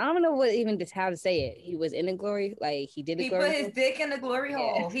 I don't know how to say it. He was in a glory, like he did a glory hole. He put his dick in the glory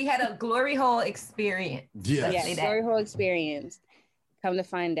hole. He had a glory hole experience. Yeah, glory hole experience. Come to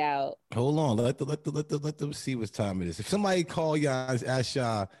find out. Hold on, let them see what time it is. If somebody call y'all and ask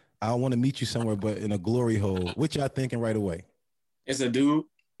y'all, I want to meet you somewhere, but in a glory hole, what y'all thinking right away? It's a dude.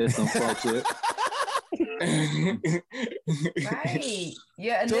 It's some fuck shit. Right.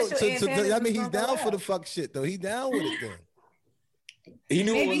 Yeah. I mean, he's down for the fuck shit though. He down with it then. He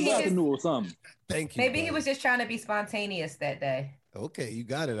knew something. Thank you. Maybe buddy. he was just trying to be spontaneous that day. Okay, you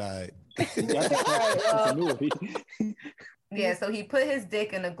got it. All right. Yeah, so he put his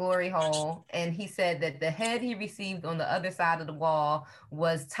dick in the glory hole, and he said that the head he received on the other side of the wall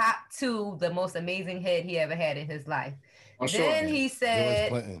was top 2 the most amazing head he ever had in his life. Then he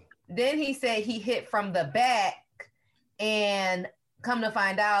said he hit from the back, and come to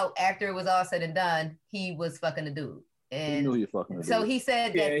find out after it was all said and done, he was fucking the dude. And he knew he was fucking the dude. So he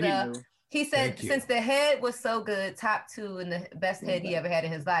said that He said since the head was so good, top 2 and the best head he ever had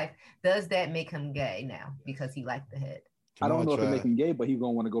in his life, does that make him gay now because he liked the head? I don't know if it make him gay, but he's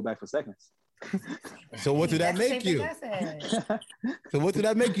gonna want to go back for seconds. So what did that make you? So what did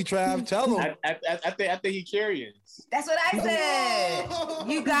that make you, Trav? Tell him. I think he's curious. That's what I said.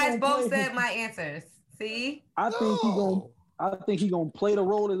 You guys both said my answers. See? I think he gonna play the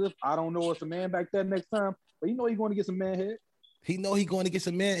role as if I don't know it's a man back there next time, but you know he's going to get some man head. He know he going to get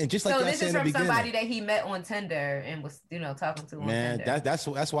some man, and just like so I this said is in from the beginning, somebody that he met on Tinder and was talking to. Man, on Tinder.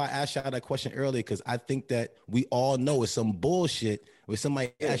 that's why I asked y'all that question earlier, because I think that we all know it's some bullshit where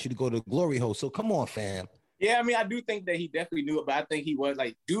somebody asked you to go to the glory hole. So come on, fam. Yeah, I mean, I do think that he definitely knew it, but I think he was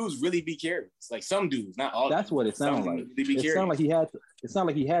like, dudes really be curious. Like some dudes, not all. That's what it sounds like. It sounds like he had to. It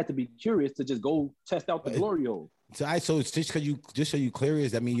sounded like he had to be curious to just go test out the glory hole. So it's just because you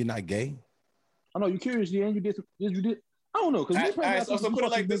curious, that mean you're not gay? I know you're curious, yeah, and you did. I don't know, because so put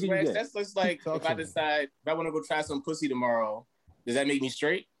it like this, Rex. That's just like if I decide if I want to go try some pussy tomorrow, does that make me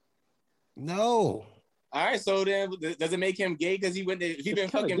straight? No. All right, so then does it make him gay because he been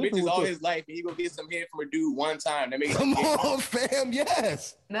fucking bitches all his life and he go get some head from a dude one time? That makes Come on, fam.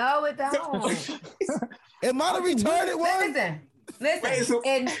 Yes. No, it don't. Am I the retarded one? Listen.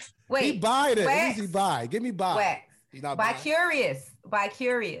 And wait. He buy it. What does he buy? Give me buy. Wax. He's not by buying. curious.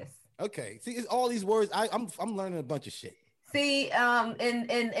 Okay. See, it's all these words. I'm learning a bunch of shit. See, in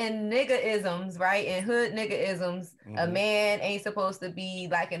nigga-isms, right? In hood nigga-isms, a man ain't supposed to be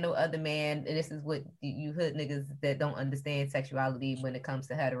liking no other man. And this is what you hood niggas that don't understand sexuality when it comes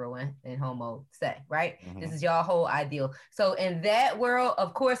to hetero and homo say, right? This is y'all whole ideal. So in that world,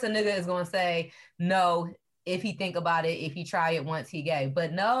 of course, a nigga is going to say, no, if he think about it, if he try it once, he gay.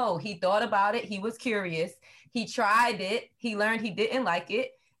 But no, he thought about it. He was curious. He tried it. He learned he didn't like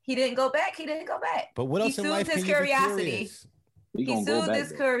it. He didn't go back. But what else in life can you be curious? He soothed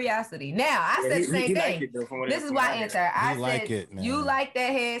his curiosity. Now, I said the same thing. This is why I answered. I said, you like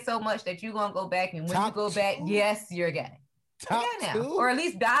that head so much that you're going to go back. And when you go back, yes, you're gay. Top now. two? Or at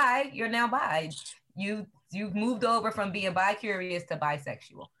least bi. You're now bi. You've moved over from being bi-curious to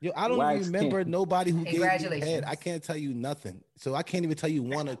bisexual. Yo, I don't remember nobody who gave me head. I can't tell you nothing. So I can't even tell you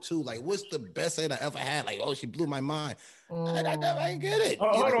one or two. Like, what's the best head I ever had? Like, she blew my mind. I didn't get it.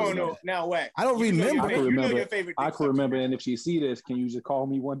 Hold on, no. Now, what? I don't remember. I can remember. And if she see this, can you just call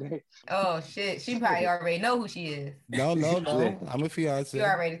me one day? Oh, shit. She probably already know who she is. No. I'm a fiance. You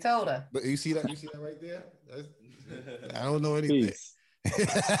already told her. But you see that right there? I don't know anything. Peace.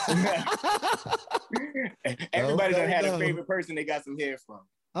 Everybody done had a favorite person they got some hair from.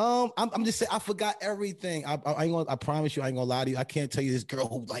 I'm just saying I forgot everything. I promise you I ain't gonna lie to you. I can't tell you this girl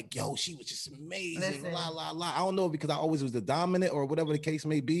who like, yo, she was just amazing. Listen. La. I don't know, because I always was the dominant or whatever the case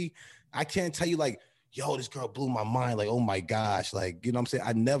may be. I can't tell you like, yo, this girl blew my mind. Like, oh my gosh. Like, you know what I'm saying?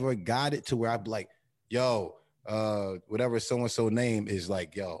 I never got it to where I'd be like, yo, whatever so-and-so name is,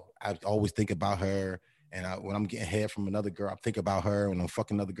 like, yo, I always think about her. And when I'm getting head from another girl, I think about her. When I'm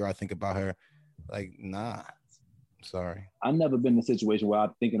fucking another girl, I think about her. Like, nah. Sorry. I've never been in a situation where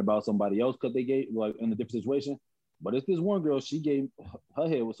I'm thinking about somebody else because they gave, like, in a different situation. But it's this one girl, she gave, her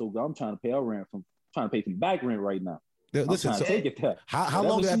head was so good. I'm trying to pay her rent, trying to pay some back rent right now. Listen, so take it there. How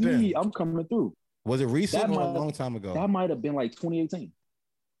long has that been? I'm coming through. Was it recent or a long time ago? That might have been like 2018.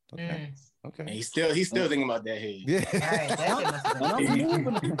 Okay. Okay. And he's still thinking about that head. Yeah.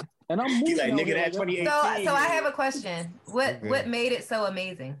 And I'm moving. He's like, nigga, that 2018. So I have a question. What made it so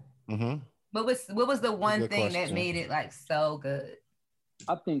amazing? Mm-hmm. What was the one thing that made it like so good?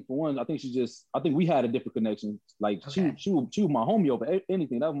 I think for one, I think we had a different connection. Like she was my homie over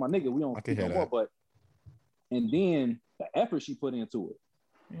anything. That was my nigga. We don't no more, but and then the effort she put into it.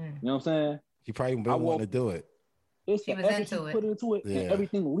 You know what I'm saying? She probably didn't want to do it. It's the effort she put into it and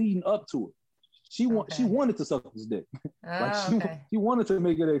everything leading up to it. She wanted to suck his dick. She wanted to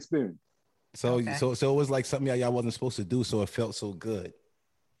make it an experience. So it was like something y'all wasn't supposed to do, so it felt so good.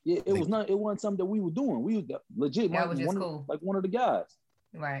 Yeah, it wasn't something that we were doing. We was legit cool. Like one of the guys.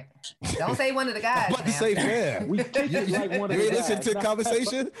 Right. Don't say one of the guys. I'm about to say fair. We kicked it like one of the guys. You listen to the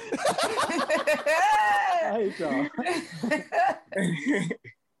conversation? I hate y'all.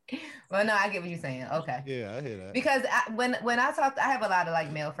 Well, no, I get what you're saying. Okay. Yeah, I hear that. Because when I talk, I have a lot of like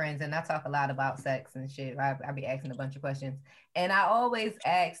male friends, and I talk a lot about sex and shit. I be asking a bunch of questions, and I always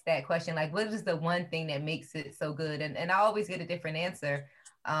ask that question, like, what is the one thing that makes it so good? And I always get a different answer.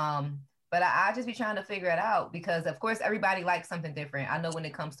 But I just be trying to figure it out, because of course everybody likes something different. I know when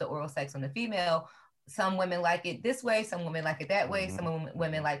it comes to oral sex on the female, some women like it this way, some women like it that way, some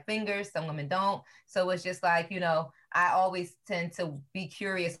women like fingers, some women don't. So it's just like, I always tend to be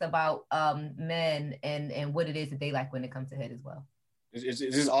curious about men and what it is that they like when it comes to head as well. It's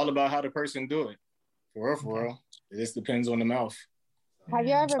just all about how the person do it. For real. It just depends on the mouth. Have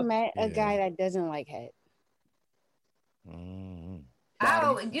you ever met a guy that doesn't like head?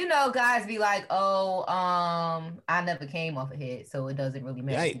 Guys be like, I never came off a head, so it doesn't really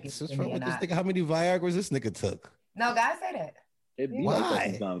matter. What's wrong with this nigga? How many Viagra's this nigga took? No, guys say that. Why?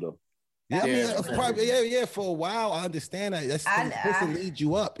 Like though. Yeah, for a while, I understand that. That's supposed to lead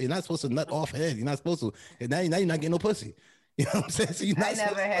you up. You're not supposed to nut off head. You're not supposed to. And now you're not getting no pussy. You know what I'm saying? So I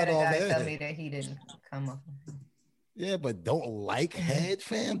never had a guy tell me that he didn't come off. Yeah, but don't like head,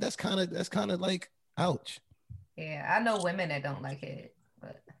 fam. That's kind of like, ouch. Yeah, I know women that don't like head,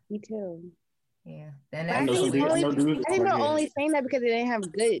 but me too. Yeah, I think they're only saying that because they didn't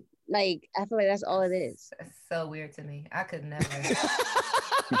have good. Like, I feel like that's all it is. That's so weird to me. I could never.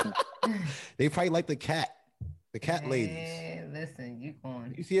 They probably like the cat ladies. Listen,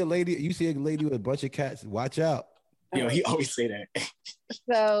 you see a lady with a bunch of cats. Watch out. He always say that.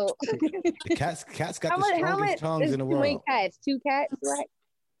 So the cats got the strongest tongues in the world. Cats, 2 cats, right?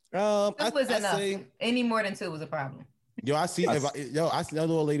 I say any more than 2 was a problem. I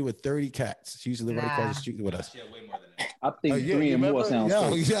know a lady with 30 cats. She used to live right across the street with us. Yeah, way more than that. I think 3 and more sounds.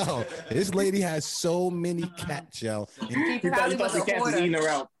 Yo, this lady has so many cats, yo. She probably was a cats eating her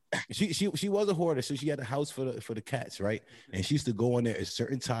out. She was a hoarder, so she had a house for the cats, right? And she used to go in there at a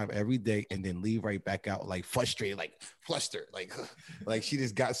certain time every day and then leave right back out, like frustrated, like flustered, like she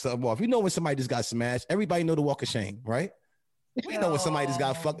just got something off. You know when somebody just got smashed? Everybody know the walk of shame, right? We know when somebody just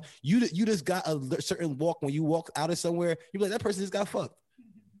got fucked. You just got a certain walk when you walk out of somewhere. You be like, that person just got fucked.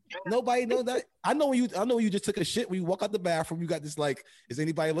 Nobody know that. I know when you just took a shit. When you walk out the bathroom, you got this like, is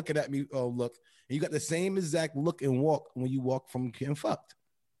anybody looking at me? Oh, look. And you got the same exact look and walk when you walk from getting fucked.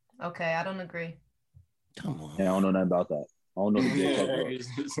 Okay, I don't agree. Come on. Yeah, I don't know nothing about that. I don't know the get fuck look.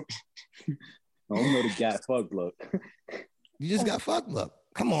 I don't know the got fuck look. You just got fucked look.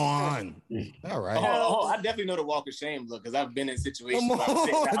 Come on. All right. I definitely know the walk of shame look because I've been in situations where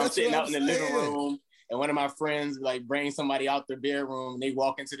I'm sitting out in the living room and one of my friends like bring somebody out their bedroom and they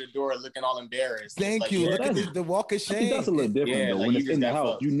walk into the door looking all embarrassed. Thank you. Look at the walk of shame. I think that's a little different though. Like when it's in the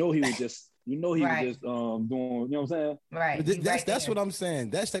house, fucked. you know he was just doing, you know what I'm saying? Right. That's what I'm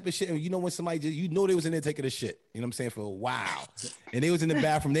saying. That type of shit. You know when somebody they was in there taking a shit. You know what I'm saying, for a while, and they was in the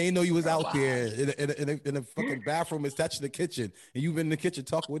bathroom. They didn't know you was out there in a fucking bathroom attached to the kitchen, and you've been in the kitchen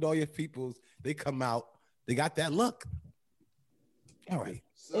talking with all your peoples. They come out. They got that look. All right.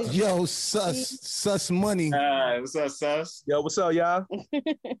 Yo, sus money. What's up, sus? Yo, what's up, y'all?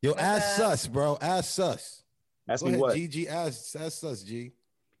 Yo, ask sus, bro. Ask sus. Ask me what? Gigi, ask sus, G.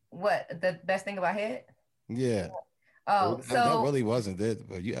 What, the best thing about head? Yeah. Oh, that really wasn't it,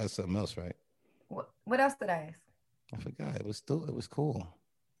 but you asked something else, right? What else did I ask? I forgot. It was cool.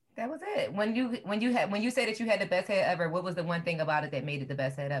 That was it. When you said that you had the best head ever, what was the one thing about it that made it the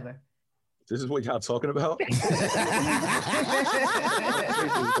best head ever? This is what y'all talking about?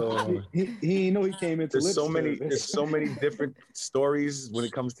 He know he came into. There's so many different stories when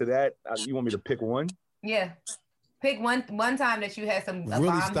it comes to that. You want me to pick one? Yeah. Pick one time that you had some really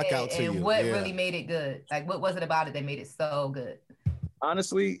bomb stuck head out to and you. what really made it good. Like, what was it about it that made it so good?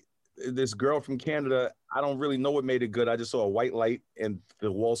 Honestly, this girl from Canada, I don't really know what made it good. I just saw a white light and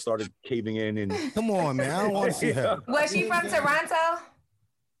the wall started caving in. And come on, man, I don't want to see her. Was she from Toronto?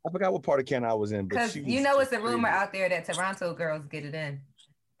 I forgot what part of Canada I was in. Because it's a rumor out there that Toronto girls get it in.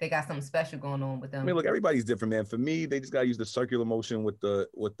 They got something special going on with them. I mean, look, everybody's different, man. For me, they just gotta use the circular motion with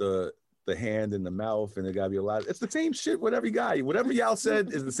the hand and the mouth, and there gotta be a lot. It's the same shit. Whatever y'all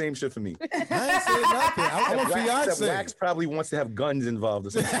said is the same shit for me. I ain't saying nothing. I want fiance. Wax probably wants to have guns involved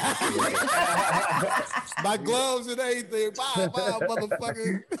or something. My gloves and everything. Bye,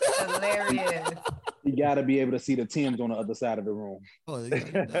 motherfucker. Hilarious. You gotta be able to see the Timbs on the other side of the room. Oh,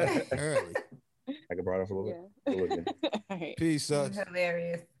 early. I can brought up a little bit. Right. Peace, sus.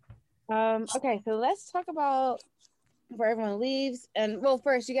 Hilarious. Okay, so let's talk about before everyone leaves. And well,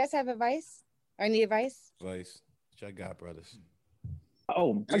 first, you guys have advice or need advice? Advice. What y'all got, brothers?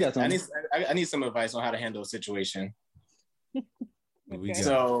 Oh, I got something. I need some advice on how to handle a situation. Okay.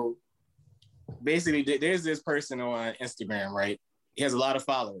 So basically, there's this person on Instagram, right? He has a lot of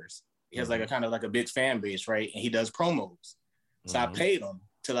followers. He has like a kind of like a big fan base, right? And he does promos. So I paid him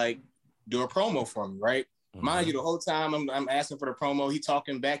to like do a promo for me, right? Mind you, the whole time I'm asking for the promo, he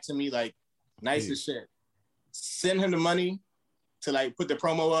talking back to me like nice as shit. Send him the money to like put the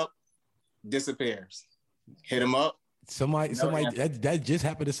promo up, disappears. Hit him up. Somebody that just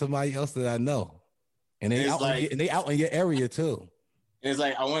happened to somebody else that I know, and they out in your area too. And it's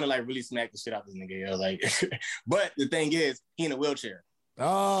like I want to like really smack the shit out of this nigga, yo. Like, but the thing is, he in a wheelchair.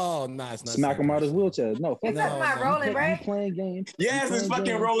 Oh, no, it's not. Smack him out his wheelchair. No, It's talking about Rolling Ray. You playing games. Yes, it's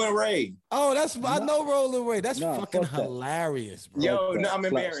fucking Rolling Ray. Oh, I know Rolling Ray. That's fucking hilarious, bro. Yo, no, I'm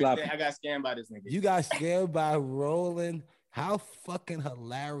embarrassed. I got scammed by this nigga. You got scammed by Rolling. How fucking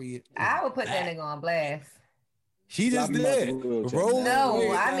hilarious! I would put that nigga on blast. She just did. Rolling.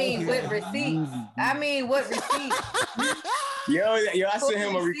 No, I mean with receipts. What receipts? Yo, I sent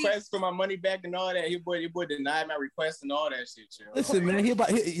him a request for my money back and all that. Your boy denied my request and all that shit, yo. Listen, man, he about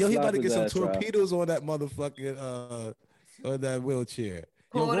to get some torpedoes on that motherfucking on that wheelchair.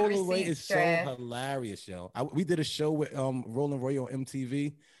 Yo, Rolling Ray is so hilarious, yo. We did a show with Rolling Ray on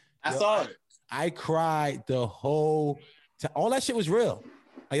MTV. I saw it. I cried the whole time. All that shit was real.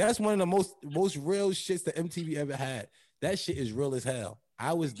 Like, that's one of the most real shits that MTV ever had. That shit is real as hell.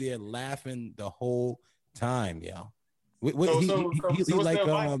 I was there laughing the whole time, yo.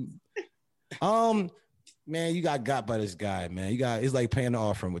 Man, you got by this guy, man. It's like paying the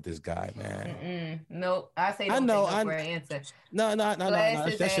offering with this guy, man. Nope. I say don't for an answer. No.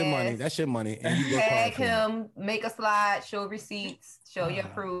 That's your money. That's your money. And you tag him, make a slide, show receipts, show your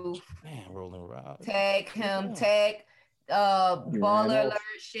proof. Man, Rolling Rob. Tag him, tag Baller Alert,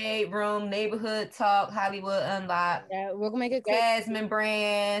 Shade Room, Neighborhood Talk, Hollywood Unlocked. Yeah, we're gonna make it quick. Jasmine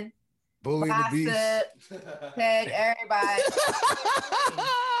Brand. Bully the Beast. Tag everybody.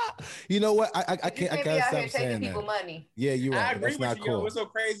 You know what? I gotta stop saying that. People money. Yeah, you're right. I agree That's with not you. cool. Yo, what's so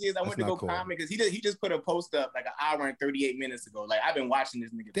crazy is I went to go comment because he just put a post up like an hour and 38 minutes ago. Like, I've been watching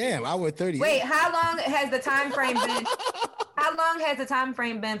this nigga. Damn, hour 30. Wait, how long has the time frame been? How long has the time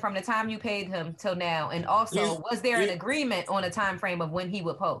frame been from the time you paid him till now? And also, was there an agreement on a time frame of when he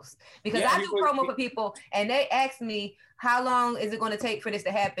would post? Because I do promo for people, and they ask me, how long is it going to take for this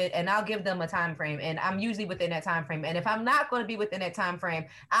to happen? And I'll give them a time frame, and I'm usually within that time frame. And if I'm not going to be within that time frame,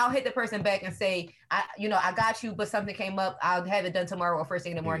 I'll hit the person back and say, I got you, but something came up. I'll have it done tomorrow or first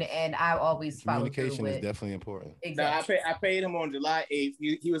thing in the morning, and I'll always follow through. Communication is definitely important. Exactly. No, I paid him on July 8th.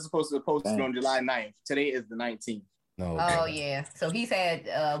 He was supposed to post it on July 9th. Today is the 19th. No. Oh yeah. So he's had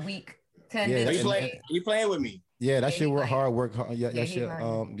a week, 10 days. You playing with me? Yeah, that shit work hard work. That shit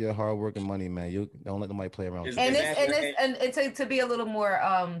hard work and money, man. You don't let nobody play around. And to be a little more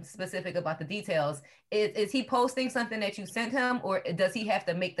specific about the details, is he posting something that you sent him, or does he have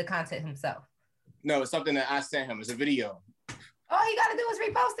to make the content himself? No, it's something that I sent him. It's a video. All he gotta do is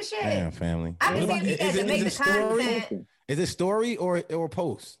repost the shit. Damn, family. I can see if he has to make the content. Is it story or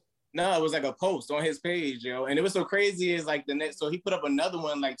post? No, it was like a post on his page, yo. And it was so crazy is like so he put up another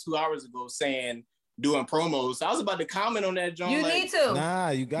one like 2 hours ago saying doing promos. So I was about to comment on that, John. You need to.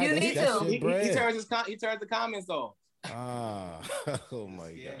 Nah, you got to. He turns the comments off. Oh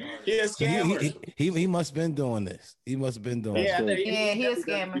my God. He a scammer. He must have been doing this. He must have been doing this. He a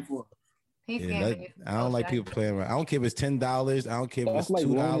scammer. He's scamming. I don't like people playing around. I don't care if it's $10. I don't care if it's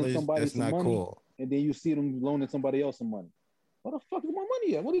 $2. That's not cool. And then you see them loaning somebody else some money. What the fuck is my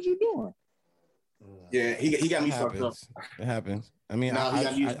money at? What are you doing? Yeah, he got me fucked up. It happens. I mean,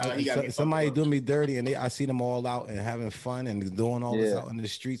 somebody do me dirty, and I see them all out and having fun and doing all this out in the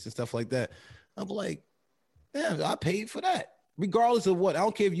streets and stuff like that. I'm like, damn, I paid for that. Regardless of what, I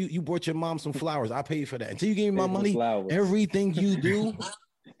don't care if you bought your mom some flowers. I paid for that. Until you gave me my money, everything you do.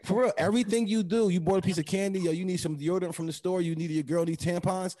 For real, everything you do, you bought a piece of candy, or you need some deodorant from the store, you needed your girl need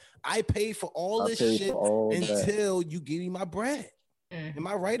tampons. I paid for all this shit until you give me my bread. Am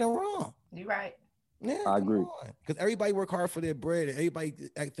I right or wrong? You're right. Yeah, I agree. Because everybody work hard for their bread, and everybody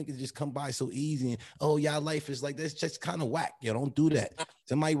I think it just come by so easy. And oh, y'all life is like that's just kind of whack. You don't do that.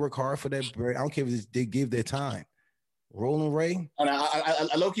 Somebody work hard for their bread. I don't care if they give their time. Rolling Ray. And I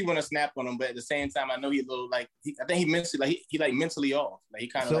low-key want to snap on him, but at the same time, I know he's a little like I think he mentally off. Like he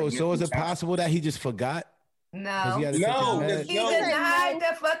kind of so is it possible that he just forgot? No, he denied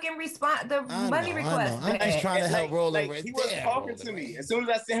the fucking response, the money request. I'm just trying to help Rolling Ray. He was talking to me. As soon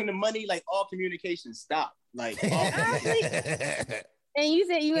as I sent him the money, like all communication stopped. Like, and you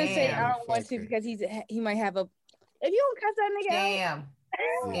said you would say I don't want to because he might have a. If you don't cuss that nigga out.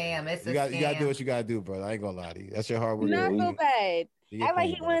 Scam. It's you gotta do what you gotta do, bro. I ain't gonna lie to you. That's your hard work. Not so bad. I like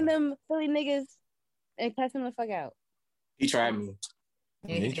he one of them Philly niggas and cuss him the fuck out. He tried me.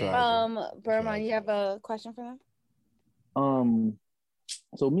 Yeah, he tried. Berman, you have a question for them?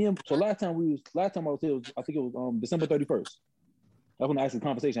 So last time I was here, I think it was December 31st. That's when the actual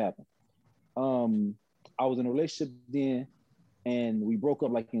conversation happened. I was in a relationship then, and we broke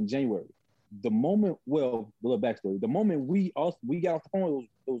up like in January. The moment, a little backstory. The moment we got off the phone,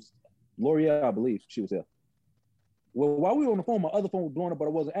 it was L'Oreal, I believe she was there. Well, while we were on the phone, my other phone was blowing up, but I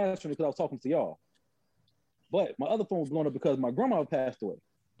wasn't answering because I was talking to y'all. But my other phone was blowing up because my grandma passed away.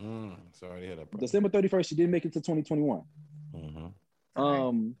 Sorry to hear that, bro. December 31st, she didn't make it to 2021. Mm-hmm.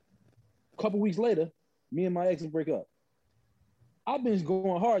 Couple weeks later, me and my ex break up. I've been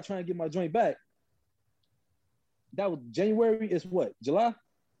going hard trying to get my joint back. That was January. It's what, July?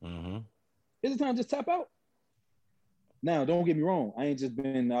 Mm-hmm. Is it time to just tap out? Now, don't get me wrong. I ain't just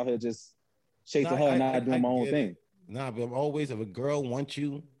been out here just chasing her and not doing my own thing. Nah, but always, if a girl wants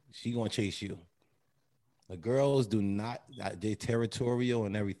you, she gonna chase you. The girls do not. They're territorial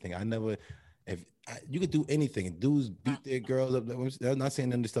and everything. You could do anything. Dudes beat their girls up. I'm not saying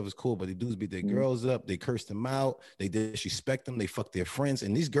none of this stuff is cool, but the dudes beat their girls up. They curse them out. They disrespect them. They fuck their friends.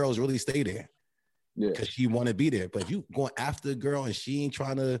 And these girls really stay there because she want to be there. But if you going after a girl and she ain't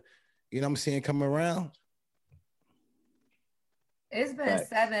trying to, you know what I'm saying, come around. It's been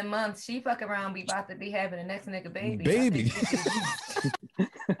 7 months. She fuck around, be about to be having the next nigga baby.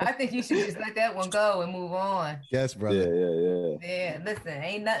 I think you should just let that one go and move on. Yes, brother. Yeah. Listen,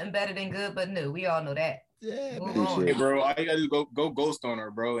 ain't nothing better than good but new. We all know that. Yeah, move on. Hey, bro, all you gotta do is go ghost on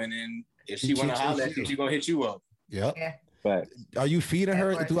her, bro, and then if she wanna holler at you, she gonna hit you up. Yep. Yeah. Right. Are you feeding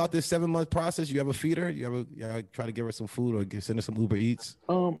her throughout this 7-month process? You ever feed her? You ever try to give her some food or send her some Uber Eats?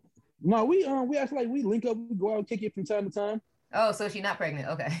 No, we actually like we link up, we go out and kick it from time to time. Oh, so she's not pregnant?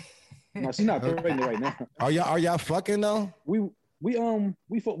 Okay. No, she's not pregnant right now. Are y'all fucking though? We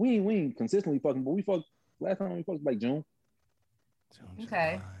ain't consistently fucking, but we fucked last time we fucked like June.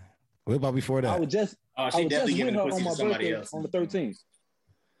 Okay. What about before that? I was just giving with her pussy on my to somebody birthday else on the 13th.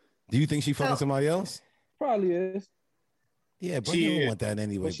 Do you think she fucking somebody else? Probably is. Yeah, but you don't want that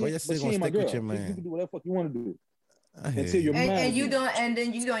anyway. But you're still gonna stick with your man. You can do whatever fuck you want to do. And you doing, and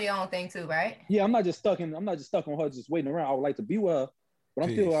then you doing your own thing too, right? Yeah, I'm not just stuck on her just waiting around. I would like to be with her, but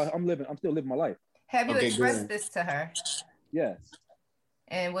I'm still living my life. Have you expressed this to her? Yes.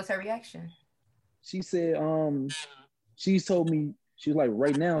 And what's her reaction? She said, she told me, she's like,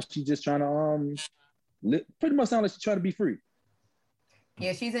 right now she's just trying to pretty much sound like she's trying to be free.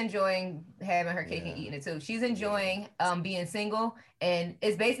 Yeah, she's enjoying having her cake and eating it too. She's enjoying being single, and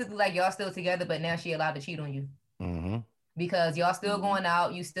it's basically like y'all still together, but now she allowed to cheat on you. Mm-hmm. Because y'all still going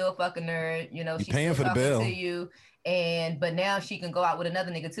out, you still fucking her, you know, she's paying for the bill to you, but now she can go out with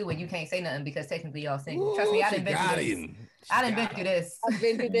another nigga too, and you can't say nothing because technically y'all single. Trust me, I done been through this. I done been through this. I've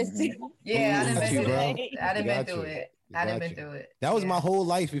been through this too. Yeah, I done been through it. I done been through it. I done been through it. That was my whole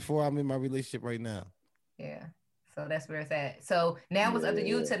life before I'm in my relationship right now. Yeah. So that's where it's at. So now it's up to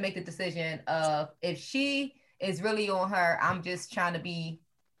you to make the decision of if she is really on her, I'm just trying to be,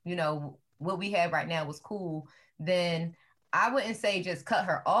 you know, what we have right now was cool, then I wouldn't say just cut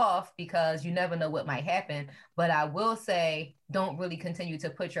her off because you never know what might happen. But I will say don't really continue to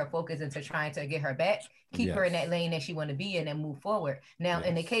put your focus into trying to get her back. Keep her in that lane that she want to be in and move forward. Now,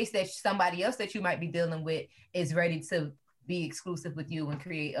 in the case that somebody else that you might be dealing with is ready to be exclusive with you and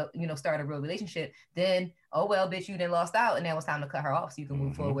create start a real relationship, then well, bitch, you done lost out, and now it's time to cut her off so you can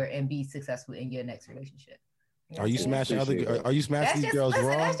move forward and be successful in your next relationship. Are you smashing Are you smashing these girls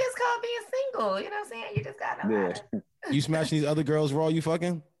raw? That's just called being single. You know what I'm saying? You just gotta know. You smashing these other girls raw? You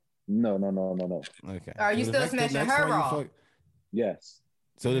fucking? No. Okay. Are you still smashing her raw? Yes.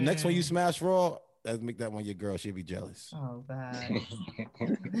 So the next one you smash raw, let's make that one your girl. She'll be jealous. Oh God.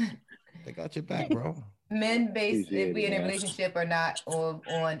 They got your back, bro. Men base if we in a relationship or not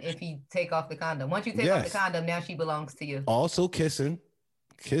on if he take off the condom. Once you take off the condom, now she belongs to you. Also kissing.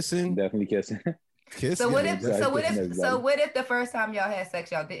 Definitely kissing. So what if the first time y'all had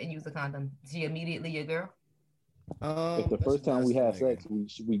sex, y'all didn't use a condom? Is she immediately your girl? If the first time we had sex,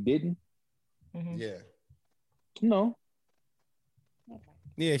 we didn't. Mm-hmm. Yeah. No.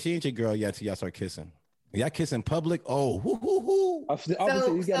 Yeah, she ain't your girl yet till y'all start kissing. Y'all kiss in public? Oh, hoo.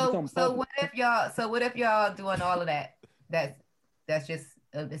 So what if y'all doing all of that? That's just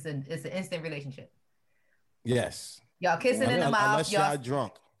it's an instant relationship. Yes. Y'all kissing in the mouth. Unless y'all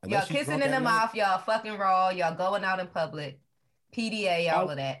drunk. Y'all kissing in the mouth. Y'all fucking raw. Y'all going out in public. PDA, all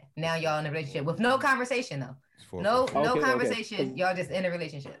of that. Now y'all in a relationship with no conversation though. No conversation. Okay. Y'all just in a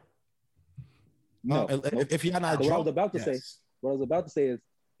relationship. No. If you're not drunk. What I was about to say is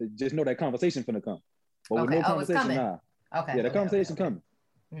just know that conversation finna come. But with no conversation, nah. Okay. Yeah, the conversation coming.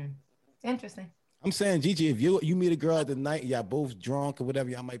 Interesting. I'm saying, Gigi, if you meet a girl at the night, y'all both drunk or whatever,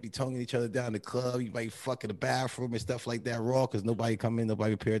 y'all might be tonguing each other down the club. You might fuck in the bathroom and stuff like that raw because nobody come in,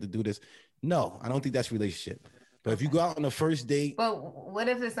 nobody prepared to do this. No, I don't think that's a relationship. But if you go out on the first date. But what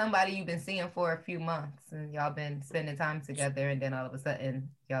if it's somebody you've been seeing for a few months and y'all been spending time together and then all of a sudden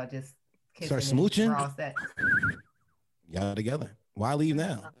y'all just start smooching? Raw sex? Y'all together. Why leave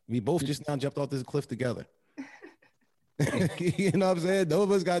now? We both just now jumped off this cliff together. You know what I'm saying? None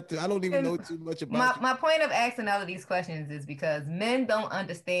of us I don't even know too much about my point of asking all of these questions is because men don't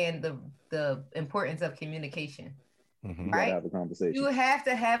understand the importance of communication. Mm-hmm. Right? You have a conversation. You have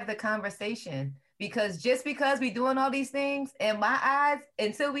to have the conversation, because just because we doing all these things, in my eyes,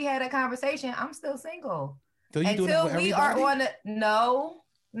 until we had a conversation, I'm still single. So you doing it for everybody? Are on the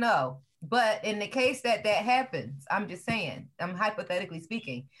no. But in the case that happens, I'm just saying, I'm hypothetically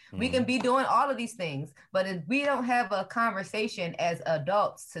speaking, we can be doing all of these things, but if we don't have a conversation as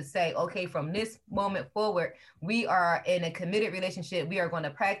adults to say, okay, from this moment forward, we are in a committed relationship. We are going to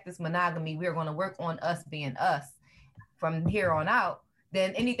practice monogamy. We are going to work on us being us from here on out.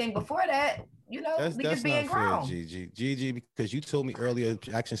 Then anything before that, we just being grown. Gigi, because you told me earlier,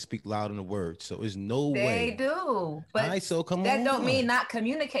 actions speak louder than the words. So there's no way. They do. But right, so come that on. Don't mean not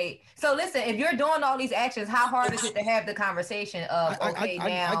communicate. So listen, if you're doing all these actions, how hard is it to have the conversation of,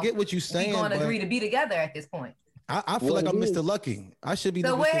 I get what you're saying. We're going to agree to be together at this point. I feel like I'm Mr. Lucky. I should be.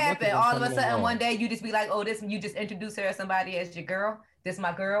 So what happened? All of a sudden, one day you just be like, "Oh, you just introduce her as somebody as your girl. This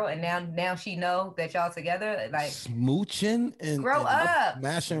my girl," and now she know that y'all together, like smooching and grow up,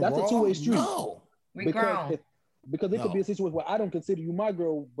 mashing. That's raw? a two-way street. No, we grown. Because it could be a situation where I don't consider you my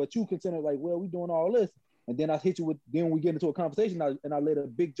girl, but you consider like, well, we doing all this, and then I hit you with. Then we get into a conversation, and I let a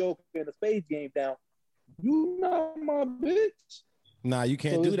big joke in a spades game down. You not my bitch. Nah, you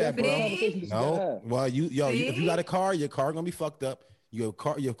can't do that, bro. No. Well, if you got a car, your car gonna be fucked up. Your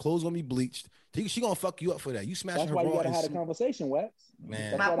clothes gonna be bleached. She gonna fuck you up for that. You smashing her raw. That's why you gotta have a conversation, Wax.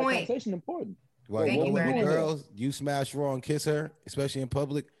 Man, my point. Conversation important. Well, girls, you smash raw and kiss her, especially in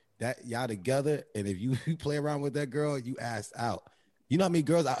public. That y'all together, and if you play around with that girl, you asked out. You know how many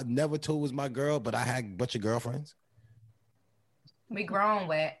girls I never told was my girl, but I had a bunch of girlfriends. We grown,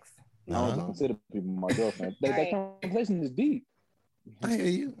 Wax. I don't consider people my girlfriend. That conversation is deep. I hear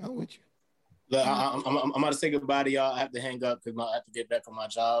you. I'm with you. Look, I'm about to say goodbye to y'all. I have to hang up because I have to get back on my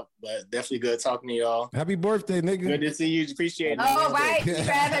job. But definitely good talking to y'all. Happy birthday, nigga. Good to see you. Appreciate it. Oh, right.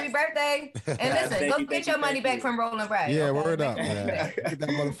 Happy birthday. And listen, go get your money back from Rolling Right. Yeah, word up, man. Get that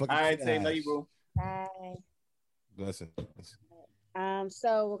motherfucker. All right, say love you, bro. Bye. Blessing.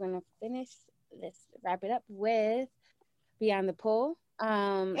 So we're gonna finish. Let's wrap it up with Beyond the Pool.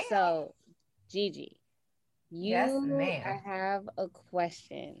 So Gigi. Yes, ma'am. I have a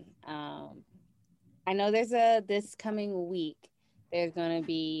question. I know this coming week, there's going to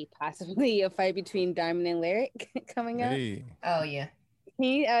be possibly a fight between Diamond and Lyric coming up. Hey. Oh, yeah. Can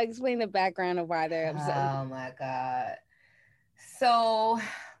you explain the background of why they're upset? Oh, my God. So,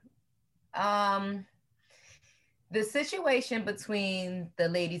 the situation between the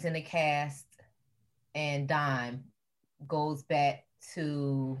ladies in the cast and Dime goes back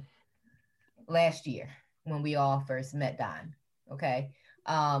to last year when we all first met Dime. Okay.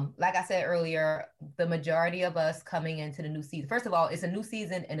 Like I said earlier, the majority of us coming into the new season, first of all, it's a new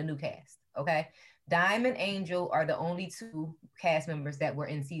season and a new cast. Okay. Dime and Angel are the only two cast members that were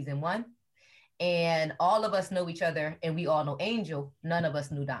in season 1. And all of us know each other, and we all know Angel. None of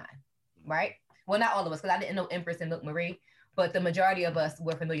us knew Dime, right? Well, not all of us, because I didn't know Empress and Milk Marie, but the majority of us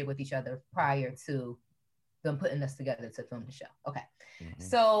were familiar with each other prior to them putting us together to film the show. Okay. Mm-hmm.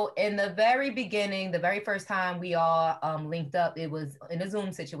 So in the very beginning, the very first time we all linked up, it was in a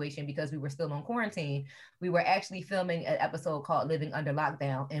Zoom situation because we were still on quarantine. We were actually filming an episode called Living Under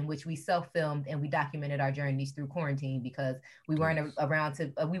Lockdown, in which we self-filmed and we documented our journeys through quarantine because we weren't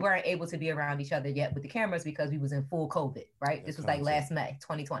we weren't able to be around each other yet with the cameras because we was in full COVID, right? This was like last May,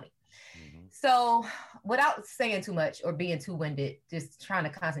 2020. Mm-hmm. So without saying too much or being too winded, just trying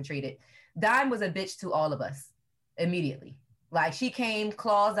to concentrate it, Dime was a bitch to all of us immediately. Like, she came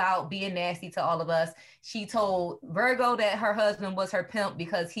claws out being nasty to all of us. She told Virgo that her husband was her pimp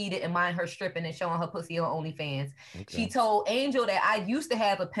because he didn't mind her stripping and showing her pussy on OnlyFans. Okay. She told Angel that I used to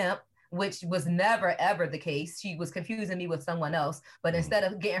have a pimp, which was never, ever the case. She was confusing me with someone else. But instead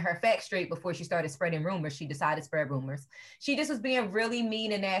of getting her facts straight before she started spreading rumors, she decided to spread rumors. She just was being really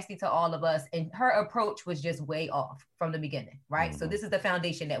mean and nasty to all of us. And her approach was just way off from the beginning, right? Mm-hmm. So this is the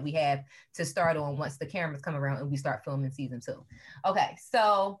foundation that we have to start on once the cameras come around and we start filming season 2. Okay,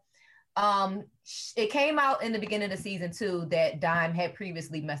 so it came out in the beginning of season 2 that Dime had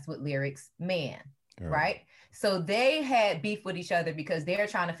previously messed with Lyric's man, right? So they had beef with each other because they're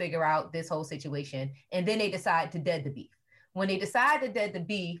trying to figure out this whole situation. And then they decide to dead the beef. When they decide to dead the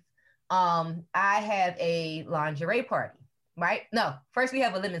beef, I have a lingerie party, right? No, first we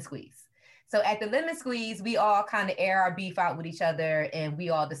have a lemon squeeze. So at the lemon squeeze, we all kind of air our beef out with each other. And we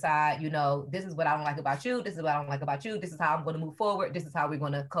all decide, this is what I don't like about you. This is what I don't like about you. This is how I'm going to move forward. This is how we're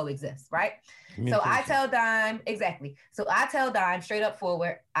going to coexist, right? So I tell Dime, exactly. So I tell Dime straight up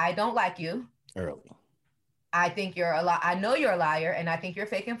forward, I don't like you. Early. I think you're a I know you're a liar, and I think you're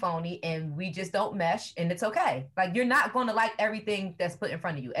fake and phony, and we just don't mesh, and it's okay. Like, you're not going to like everything that's put in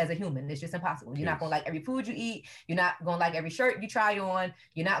front of you as a human. It's just impossible. You're not going to like every food you eat. You're not going to like every shirt you try on.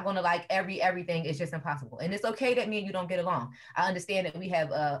 You're not going to like everything. It's just impossible. And it's okay that me and you don't get along. I understand that we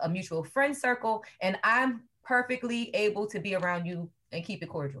have a mutual friend circle, and I'm perfectly able to be around you and keep it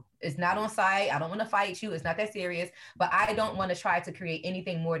cordial. It's not on site. I don't want to fight you. It's not that serious, but I don't want to try to create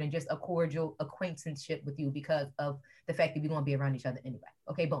anything more than just a cordial acquaintanceship with you because of the fact that we're going to be around each other anyway.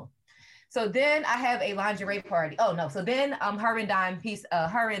 Okay, boom. So then I have a lingerie party. Oh no. So then her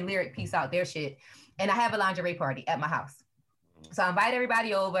and Lyric piece out their shit. And I have a lingerie party at my house. So I invite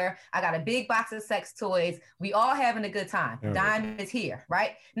everybody over. I got a big box of sex toys. We all having a good time. Dime is here,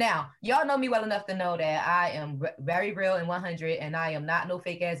 right? Now, y'all know me well enough to know that I am very real and 100, and I am not no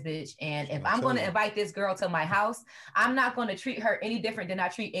fake ass bitch. And if I'm going to invite this girl to my house, I'm not going to treat her any different than I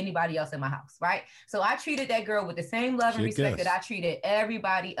treat anybody else in my house, right? So I treated that girl with the same love and respect that I treated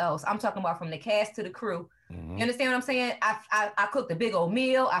everybody else. I'm talking about from the cast to the crew. You understand what I'm saying? I cooked a big old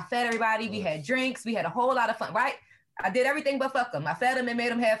meal. I fed everybody. We had drinks. We had a whole lot of fun, right? I did everything but fuck them. I fed them and made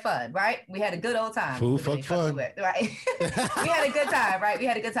them have fun, right? We had a good old time. Food, fuck, fun. Right? We had a good time, right? We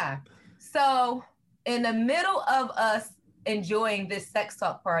had a good time. So in the middle of us enjoying this sex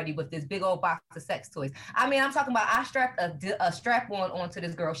talk party with this big old box of sex toys, I mean, I'm talking about I strapped a strap onto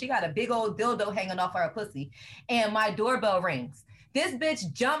this girl. She got a big old dildo hanging off her pussy, and my doorbell rings. This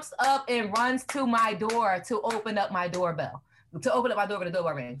bitch jumps up and runs to my door to open up my doorbell. To open up my door when the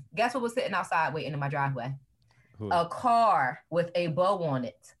doorbell rings. Guess what was sitting outside waiting in my driveway? A car with a bow on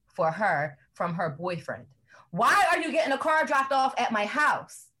it for her from her boyfriend. Why are you getting a car dropped off at my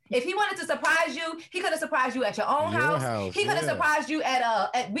house? If he wanted to surprise you, he could have surprised you at your own house. He could have surprised you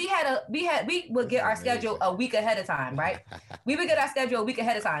we would get our schedule a week ahead of time, right? We would get our schedule a week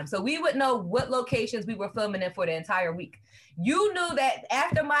ahead of time. So we would know what locations we were filming in for the entire week. You knew that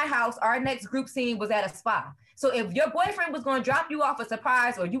after my house, our next group scene was at a spa. So if your boyfriend was going to drop you off a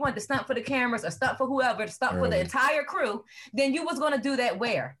surprise, or you wanted to stunt for the cameras or stunt for whoever, stunt for the entire crew, then you was going to do that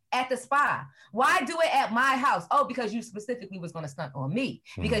where? At the spa. Why do it at my house? Oh, because you specifically was going to stunt on me.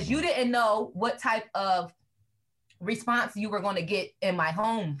 Because you didn't know what type of response you were going to get in my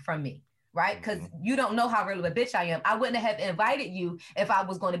home from me. Right? Because you don't know how real of a bitch I am. I wouldn't have invited you if I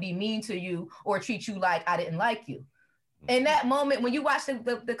was going to be mean to you or treat you like I didn't like you. In that moment, when you watch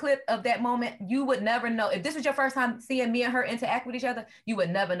the clip of that moment, you would never know. If this was your first time seeing me and her interact with each other, you would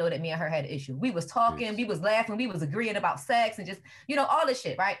never know that me and her had an issue. We was talking, we was laughing, we was agreeing about sex and just, all this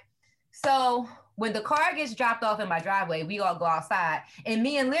shit, right? So when the car gets dropped off in my driveway, we all go outside, and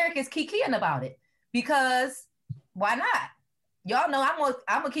me and Lyric is kikiing about it, because why not? Y'all know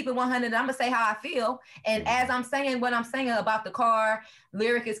I'm gonna keep it 100. I'm gonna say how I feel. And as I'm saying what I'm saying about the car,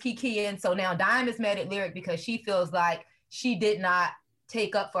 Lyric is kikiing. So now Dime is mad at Lyric because she feels like she did not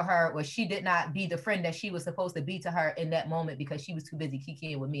take up for her, or she did not be the friend that she was supposed to be to her in that moment because she was too busy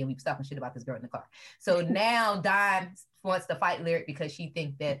kikiing with me and we was talking shit about this girl in the car. So now Dime wants to fight Lyric because she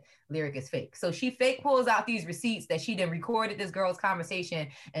thinks that Lyric is fake. So she fake pulls out these receipts that she then recorded this girl's conversation,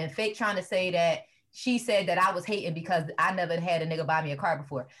 and fake trying to say that she said that I was hating because I never had a nigga buy me a car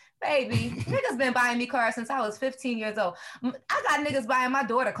before. Baby, niggas been buying me cars since I was 15 years old. I got niggas buying my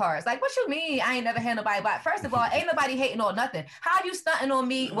daughter cars. Like, what you mean I ain't never had nobody buy? First of all, ain't nobody hating on nothing. How you stunting on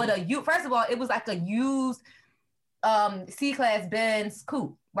me with first of all, it was like a used C-Class Benz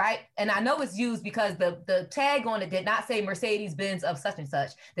coupe, right? And I know it's used because the tag on it did not say Mercedes-Benz of such and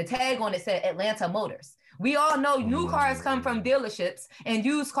such. The tag on it said Atlanta Motors. We all know new cars come from dealerships and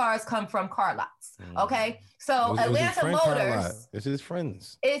used cars come from car lots. Okay. So Atlanta Motors. It's his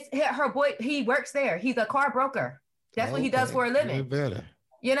friends. It's her boy. He works there. He's a car broker. That's what he does for a living. Better.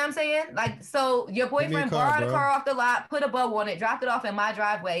 You know what I'm saying? Like, so your boyfriend borrowed a car off the lot, put a bow on it, dropped it off in my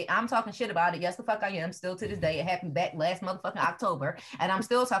driveway. I'm talking shit about it. Yes, the fuck I am. Still to this day. It happened back last motherfucking October, and I'm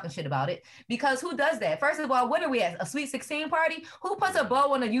still talking shit about it. Because who does that? First of all, what are we at? A Sweet 16 party? Who puts a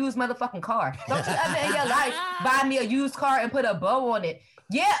bow on a used motherfucking car? Don't you ever in your life buy me a used car and put a bow on it?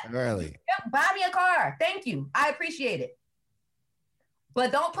 Yeah. Really? Yep, buy me a car. Thank you. I appreciate it.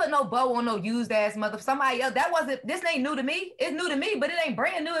 But don't put no bow on no used ass somebody else. This ain't new to me. It's new to me, but it ain't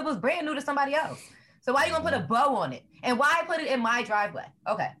brand new. It was brand new to somebody else. So why you gonna put a bow on it? And why put it in my driveway?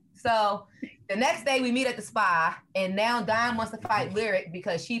 Okay. So the next day we meet at the spa, and now Dime wants to fight Lyric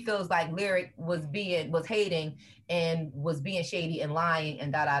because she feels like Lyric was hating and was being shady and lying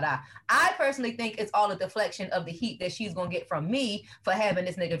and da. I personally think it's all a deflection of the heat that she's gonna get from me for having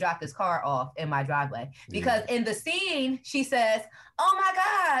this nigga drop this car off in my driveway. Because in the scene, she says, "Oh my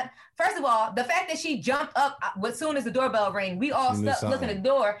God, First of all, the fact that she jumped up as soon as the doorbell rang, we all stuck looking at the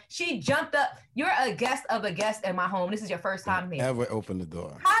door. She jumped up. You're a guest of a guest in my home. This is your first time here. Ever open the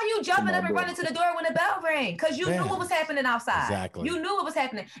door? How are you jumping up and running to the door when the bell rang? Because you knew what was happening outside. Exactly. You knew what was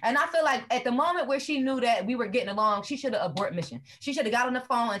happening. And I feel like at the moment where she knew that we were getting along, she should have aborted mission. She should have got on the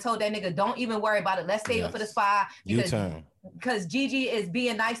phone and told that nigga, don't even worry about it. Let's save it for the spa. Because Gigi is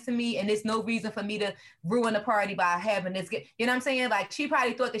being nice to me and there's no reason for me to ruin the party by having this. You know what I'm saying? Like, she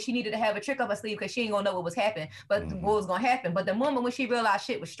probably thought that she needed to have a trick up her sleeve because she ain't gonna know what was happening, but what was gonna happen. But the moment when she realized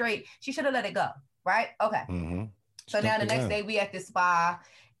shit was straight, she should have let it go. Right? Okay. So now the next day we at this spa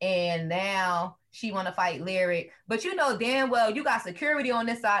and now she want to fight Lyric. But you know damn well you got security on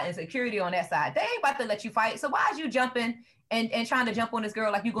this side and security on that side. They ain't about to let you fight. So why is you jumping and trying to jump on this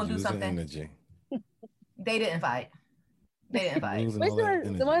girl like you gonna do something? They didn't fight. Which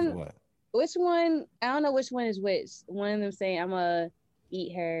one? I don't know which one is which. One of them saying, I'm going to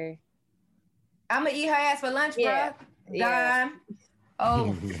eat her. I'm going to eat her ass for lunch, bro. Dime.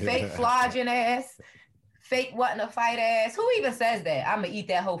 Oh, fake flogging ass. Fake wanting to fight ass. Who even says that? I'm going to eat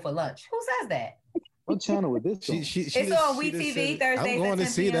that hoe for lunch. Who says that? What channel is this? It's on WeTV Thursdays. I'm going to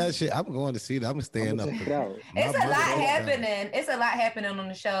see that shit. I'm going to see that. I'm staying up. It's a lot happening. It's a lot happening on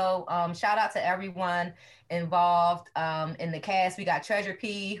the show. Shout out to everyone involved in the cast. We got Treasure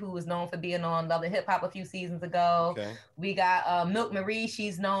P, who was known for being on Love and Hip Hop a few seasons ago. Okay. We got Milk Marie.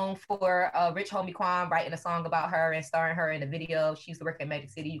 She's known for Rich Homie Quan writing a song about her and starring her in the video. She used to work at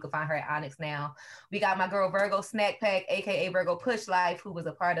Magic City. You can find her at Onyx now. We got my girl Virgo Snack Pack, aka Virgo Push Life, who was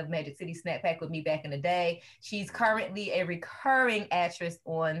a part of Magic City Snack Pack with me back in the day. She's currently a recurring actress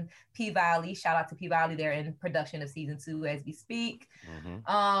on P-Valley. Shout out to P-Valley. They're in production of season 2 as we speak.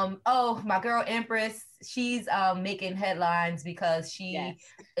 Oh, my girl Empress. She's making headlines because she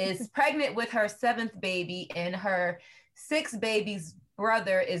is pregnant with her 7th baby, and her 6th baby's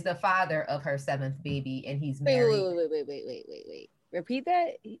brother is the father of her 7th baby, and he's married. Wait. Repeat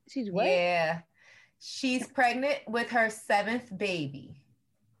that? She's what? Yeah. She's pregnant with her 7th baby.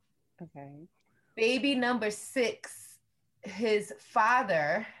 Okay. Baby number 6, her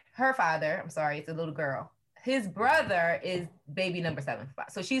father, I'm sorry, it's a little girl. His brother is baby number 7.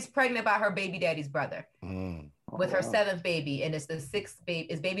 So she's pregnant by her baby daddy's brother with her 7th baby. And it's the 6th baby,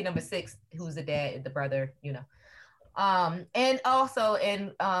 it's baby number 6, who's the dad, the brother, you know. And also,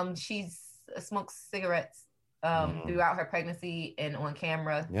 she's smokes cigarettes throughout her pregnancy and on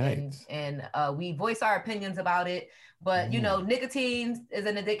camera. And we voice our opinions about it. But, you know, nicotine is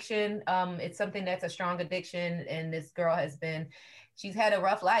an addiction. It's something that's a strong addiction. And this girl she's had a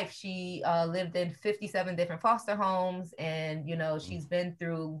rough life. She lived in 57 different foster homes, and, you know, she's been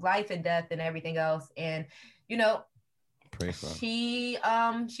through life and death and everything else. And, you know, she's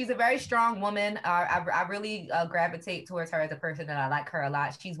a very strong woman. I really gravitate towards her as a person, and I like her a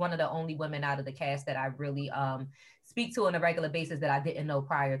lot. She's one of the only women out of the cast that I really speak to on a regular basis that I didn't know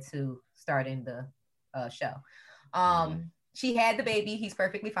prior to starting the show. She had the baby. He's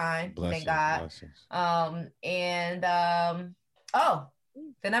perfectly fine. Thank God.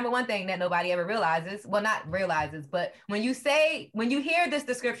 The number one thing that nobody ever realizes, well, not realizes, but when you hear this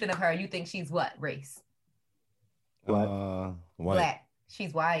description of her, you think she's what race? White. Black.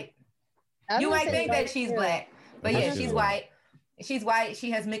 She's white. You might think that she's black, but yeah, she's white. She's white.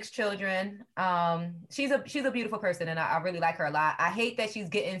 She has mixed children. She's a beautiful person, and I really like her a lot. I hate that she's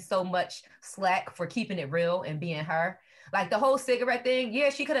getting so much slack for keeping it real and being her. Like the whole cigarette thing, yeah,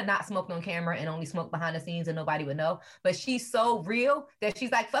 she could have not smoked on camera and only smoked behind the scenes and nobody would know. But she's so real that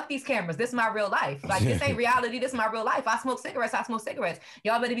she's like, fuck these cameras. This is my real life. Like, this ain't reality. This is my real life. I smoke cigarettes.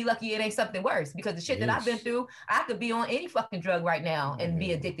 Y'all better be lucky it ain't something worse, because the shit that I've been through, I could be on any fucking drug right now and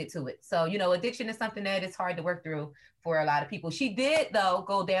be addicted to it. So, you know, addiction is something that is hard to work through for a lot of people. She did, though,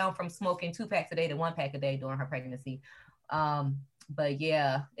 go down from smoking 2 packs a day to 1 pack a day during her pregnancy. But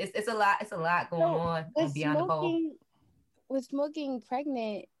yeah, it's a lot going on beyond the pole. Was smoking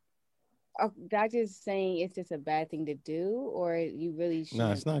pregnant, are doctors saying it's just a bad thing to do, or you really shouldn't?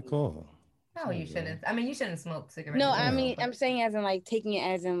 No, it's not cool. No, you shouldn't. I mean, you shouldn't smoke cigarettes. No, I mean, I'm saying as in like taking it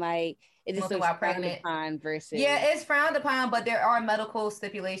as in like it's just while pregnant upon versus. Yeah, it's frowned upon, but there are medical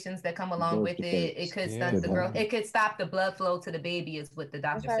stipulations that come along with it. It could stunt the growth. It could stop the blood flow to the baby, is what the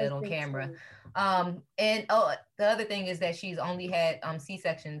doctor said on camera. And the other thing is that she's only had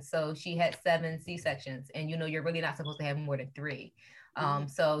C-sections, so she had 7 C-sections, and you know you're really not supposed to have more than 3.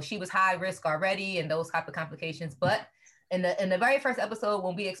 So she was high risk already, and those type of complications. But in the very first episode,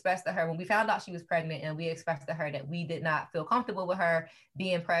 when we expressed to her, when we found out she was pregnant and we expressed to her that we did not feel comfortable with her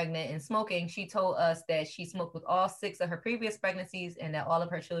being pregnant and smoking, she told us that she smoked with all 6 of her previous pregnancies and that all of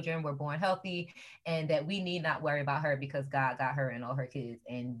her children were born healthy and that we need not worry about her because God got her and all her kids.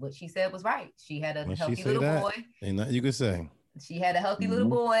 And what she said was right. She had a healthy little boy. Ain't nothing you could say. She had a healthy little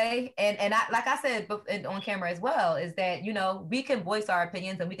boy. And I, like I said on camera as well, is that, you know, we can voice our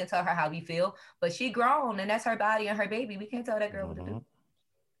opinions and we can tell her how we feel, but she grown and that's her body and her baby. We can't tell that girl what to do.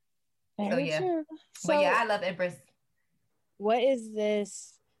 So yeah. So, but yeah, I love Empress. What is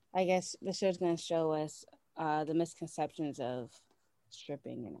this? I guess the show's going to show us the misconceptions of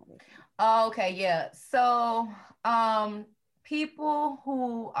stripping and everything. Oh, okay, yeah. So people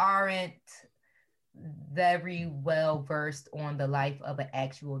who aren't very well versed on the life of an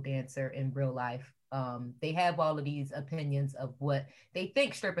actual dancer in real life, they have all of these opinions of what they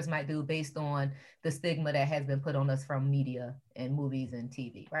think strippers might do based on the stigma that has been put on us from media and movies and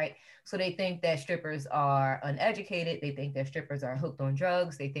TV, right? So they think that strippers are uneducated. They think that strippers are hooked on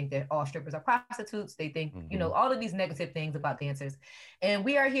drugs. They think that all strippers are prostitutes. They think, you know, all of these negative things about dancers. And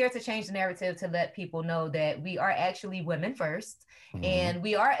we are here to change the narrative to let people know that we are actually women first and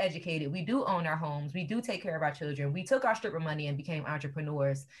we are educated. We do own our homes. We do take care of our children. We took our stripper money and became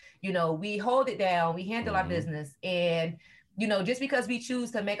entrepreneurs. You know, we hold it down. We handle our business. And you know, just because we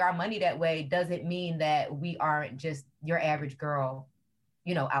choose to make our money that way doesn't mean that we aren't just your average girl,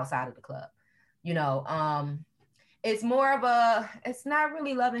 you know, outside of the club. You know, it's more of a, it's not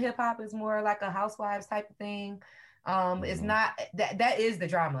really Love and Hip Hop. It's more like a Housewives type of thing. It's not, that is the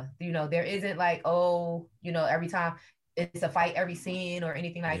drama. You know, there isn't like, oh, you know, every time it's a fight every scene or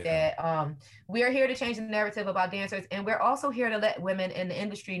anything like that. We are here to change the narrative about dancers. And we're also here to let women in the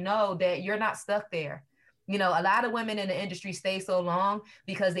industry know that you're not stuck there. You know, a lot of women in the industry stay so long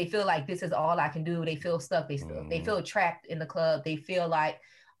because they feel like this is all I can do. They feel stuck. They feel trapped in the club. They feel like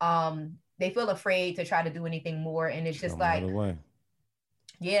they feel afraid to try to do anything more. And it's just like,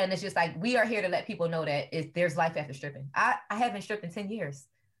 yeah, and it's just like, we are here to let people know that there's life after stripping. I haven't stripped in 10 years.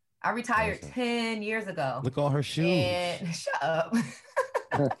 I retired 10 years ago. Look at all her shoes. And shut up.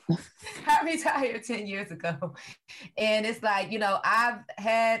 I retired 10 years ago. And it's like, you know, I've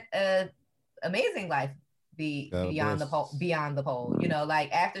had an amazing life. Beyond the pole, you know,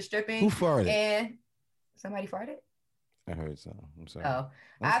 like after stripping. Who farted? And somebody farted? I heard so. I'm sorry. Oh,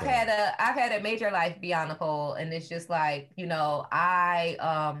 I've had a major life beyond the pole, and it's just like, you know,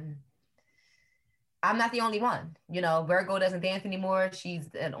 I'm not the only one. You know, Virgo doesn't dance anymore. She's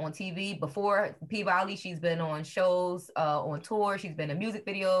on TV. Before P-Valley, she's been on shows, on tour. She's been in music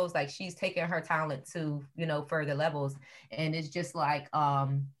videos. Like, she's taken her talent to, you know, further levels. And it's just like,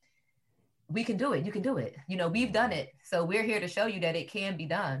 we can do it. You can do it. You know, we've done it. So we're here to show you that it can be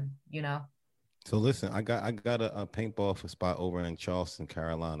done, you know? So listen, I got a paintball spot over in Charleston,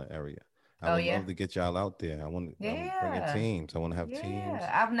 Carolina area. I would love to get y'all out there. I want to bring in teams. I want to have teams.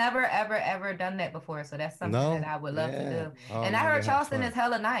 I've never, ever done that before. So that's something that I would love to do. And I heard Charleston is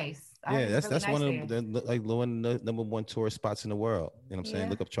hella nice. That's really one of the like one of the number one tourist spots in the world. You know what I'm saying?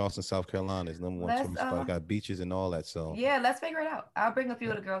 Look up Charleston, South Carolina. It's number one tourist spot. Got beaches and all that. So yeah, let's figure it out. I'll bring a few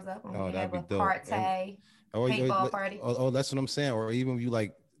of the girls up. Oh, that'd be dope. Party, paintball party. Oh, that's what I'm saying. Or even if you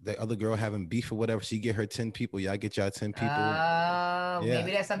like the other girl having beef or whatever, she get her 10 people. Y'all get y'all 10 people.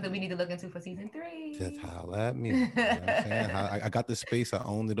 Maybe that's something we need to look into for season 3. Just holla at me. You know what I'm saying? I got the space. I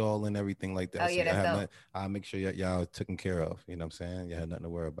own it all and everything like that. Oh, yeah, that's dope. I'll make sure y'all taken care of. You know what I'm saying? You had nothing to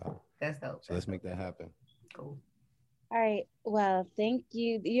worry about. That's dope. So let's make that happen. Cool. All right. Well, thank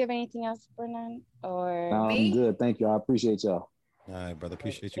you. Do you have anything else, Bernard? Or I'm good. Thank you. I appreciate y'all. All right, brher.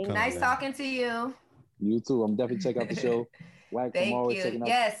 Appreciate you coming. Nice talking to you. You too. I'm definitely check out the show. Thank you.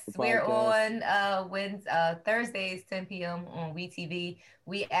 Yes, we're on Thursdays, 10 p.m. on WeTV.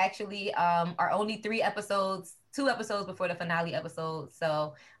 We actually are only 2 episodes before the finale episode.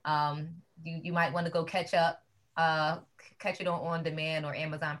 So you might want to go catch it on demand or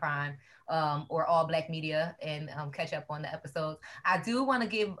Amazon Prime or All Black Media and catch up on the episodes. I do want to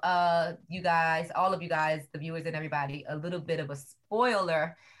give you guys, all of you guys, the viewers and everybody, a little bit of a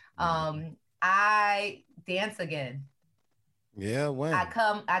spoiler. I dance again. Yeah, when I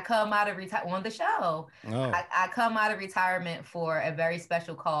come out of retirement on the show. I come out of retirement for a very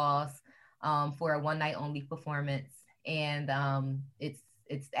special cause, for a one night only performance, and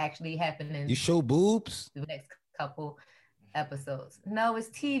it's actually happening. You show boobs? The next couple episodes. No, it's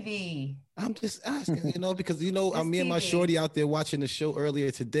TV. I'm just asking, because me and my shorty out there watching the show earlier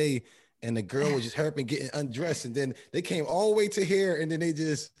today, and the girl was just helping getting undressed, and then they came all the way to here, and then they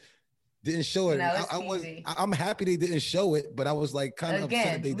just. didn't show it. I'm happy they didn't show it, but I was like kind of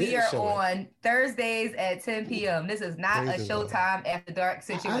upset they didn't show it. We are on Thursdays at 10 p.m. This is not a Showtime after dark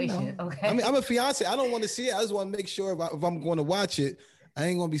situation. Okay. I mean, I'm a fiance. I don't want to see it. I just want to make sure if I'm going to watch it, I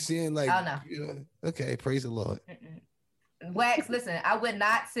ain't gonna be seeing like. Oh no. You know, okay, praise the Lord. Wax, listen, I would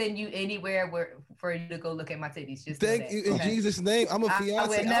not send you anywhere for you to go look at my titties. Just thank you in Jesus' name. I'm a fiance. I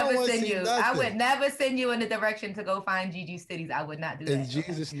would never send you. I would never send you in the direction to go find Gigi's titties. I would not do that. In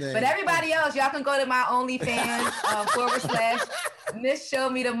Jesus' name. But everybody else, y'all can go to my OnlyFans / Miss Show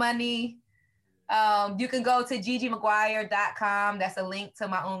Me the Money. You can go to GigiMaguire.com. That's a link to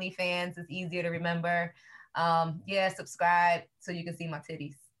my OnlyFans. It's easier to remember. Subscribe so you can see my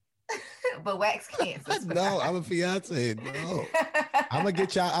titties. But Wax can't subscribe. No, I'm a fiance. No, I'm gonna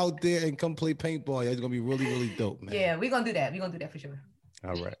get y'all out there and come play paintball. It's gonna be really, really dope, man. Yeah, we're gonna do that. We're gonna do that for sure.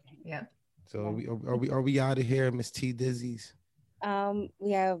 All right. Yeah. So are we out of here, Miss T Dizzies?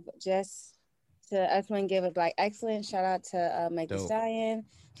 We have just I just want to give a Black Excellence shout out to Meg Thee Stallion.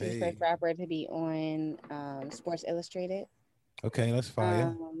 She's the first rapper to be on Sports Illustrated. Okay, that's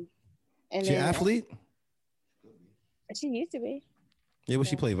fire. And she an athlete? She used to be. Yeah, what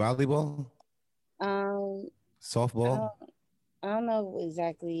she play? Volleyball? Softball? I don't know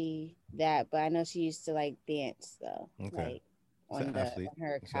exactly that, but I know she used to like dance though. Okay. Like on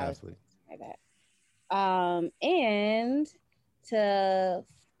her college like that. And to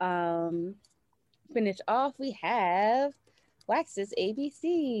finish off, we have Wax's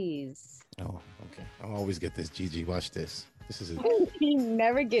ABCs. Oh, okay. I always get this. Gigi, watch this. This is he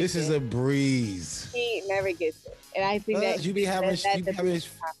never gets this it. Is a breeze. He never gets it. And I think that you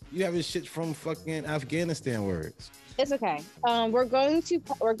having shit from fucking Afghanistan words. It's okay. We're going to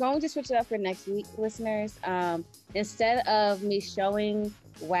switch it up for next week, listeners. Instead of me showing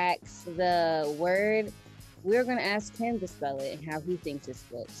Wax the word, we're gonna ask him to spell it and how he thinks it's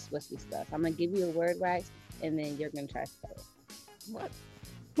supposed to be spelled. I'm gonna give you a word, Wax, and then you're gonna try to spell it. What?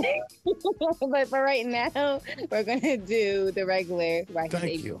 But for right now, we're gonna do the regular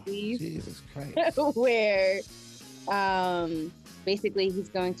Thank you. Jesus Christ. Where basically he's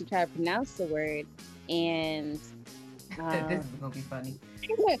going to try to pronounce the word, and this is gonna be funny.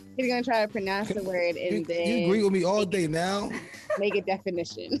 He's gonna try to pronounce the word, and then you agree with me all day now. Make a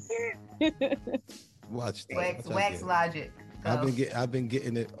definition. Watch that. Wax logic. I've been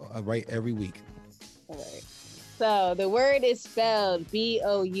getting it right every week. All right. So the word is spelled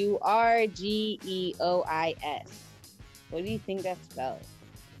Bourgeois. What do you think that's spelled?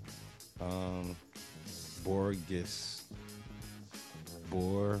 Borgios.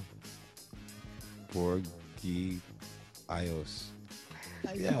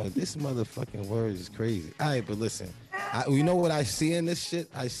 Yo, this motherfucking word is crazy. All right, but listen, you know what I see in this shit?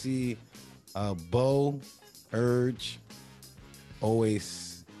 I see Bo, Urge,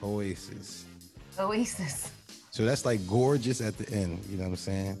 Oasis. So that's like gorgeous at the end, you know what I'm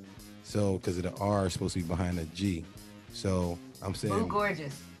saying? So, because of the R is supposed to be behind the G. So, I'm saying... Boo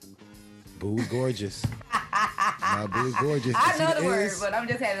gorgeous. Boo gorgeous. Boo gorgeous. I know the word, but I'm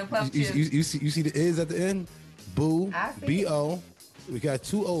just having puff chips. You see the is at the end? Boo, B-O. We got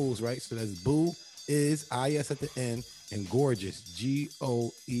two O's, right? So that's boo, is, I-S at the end, and gorgeous,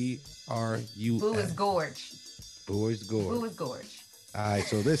 G-O-E-R-U-S. Boo is gorge. Boo is gorge. Boo is gorge. All right,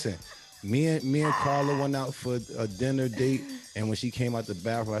 so listen. Me and Carla went out for a dinner date, and when she came out the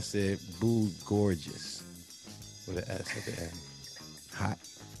bathroom, I said, "Boo, gorgeous," with an S at the end. Hot.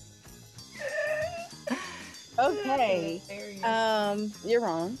 Okay. You're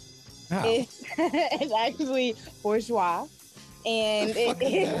wrong. It's actually bourgeois, and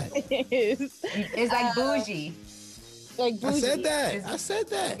it's like bougie. Like bougie. I said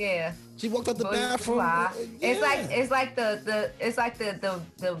that. Yeah. She walked out the bathroom. Yeah. It's like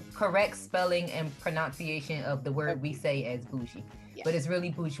the correct spelling and pronunciation of the word we say as bougie, but it's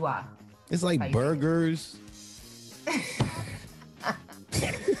really bourgeois. It's like burgers.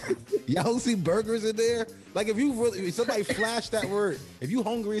 Y'all see burgers in there? Like if somebody flashed that word, if you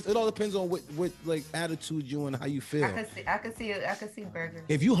hungry, it all depends on what like attitude you and how you feel. I could see burgers.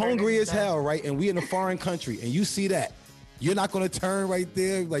 If you hungry as hell, right, and we in a foreign country, and you see that, you're not gonna turn right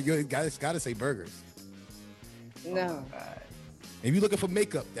there. Like you gotta say burgers. No. Oh, if you're looking for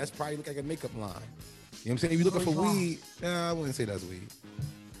makeup, that's probably look like a makeup line. You know what I'm saying? If you're looking for weed, I wouldn't say that's weed.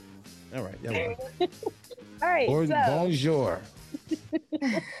 All right, yeah. All right. Bonjour.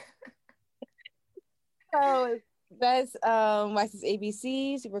 So that's Wax's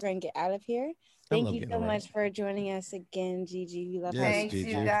ABCs. We're going to get out of here. Thank you so much for joining us again, Gigi. We love you. Thanks,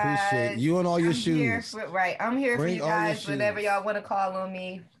 Gigi. You guys. Appreciate you and all your shoes. I'm here for you guys whenever y'all want to call on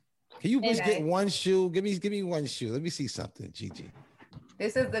me. Can you just get one shoe? Give me one shoe. Let me see something, Gigi.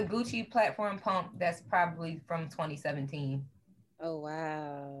 This is the Gucci platform pump that's probably from 2017. Oh,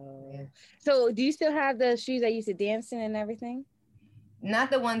 wow. Yeah. So do you still have the shoes that you used to dance in and everything? Not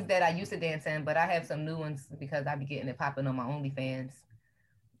the ones that I used to dance in, but I have some new ones because I be getting it popping on my OnlyFans.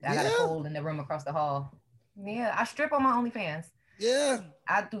 I got a pole in the room across the hall. Yeah, I strip on my OnlyFans. Yeah.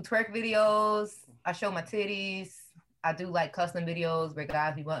 I do twerk videos. I show my titties. I do like custom videos where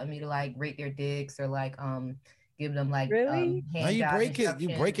guys be wanting me to like rate their dicks or like give them like really? How you break it?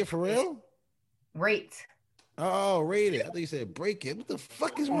 You break it for real? Rate. Oh, rate it. I thought you said break it. What the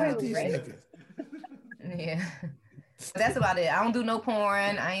fuck is wrong with these niggas? Yeah. But that's about it. I don't do no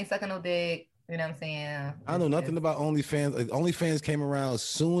porn. I ain't sucking no dick. You know what I'm saying? I know nothing about OnlyFans. Like, OnlyFans came around as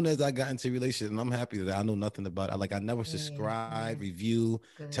soon as I got into a relationship, and I'm happy that I know nothing about it. Like I never subscribe, review,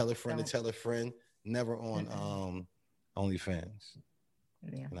 tell a friend to tell a friend. Never on OnlyFans.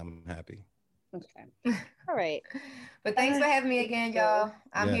 Yeah. And I'm happy. Okay. All right. But thanks for having me again, y'all.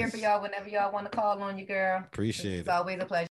 I'm here for y'all whenever y'all want to call on you, girl. Appreciate it. It's always a pleasure.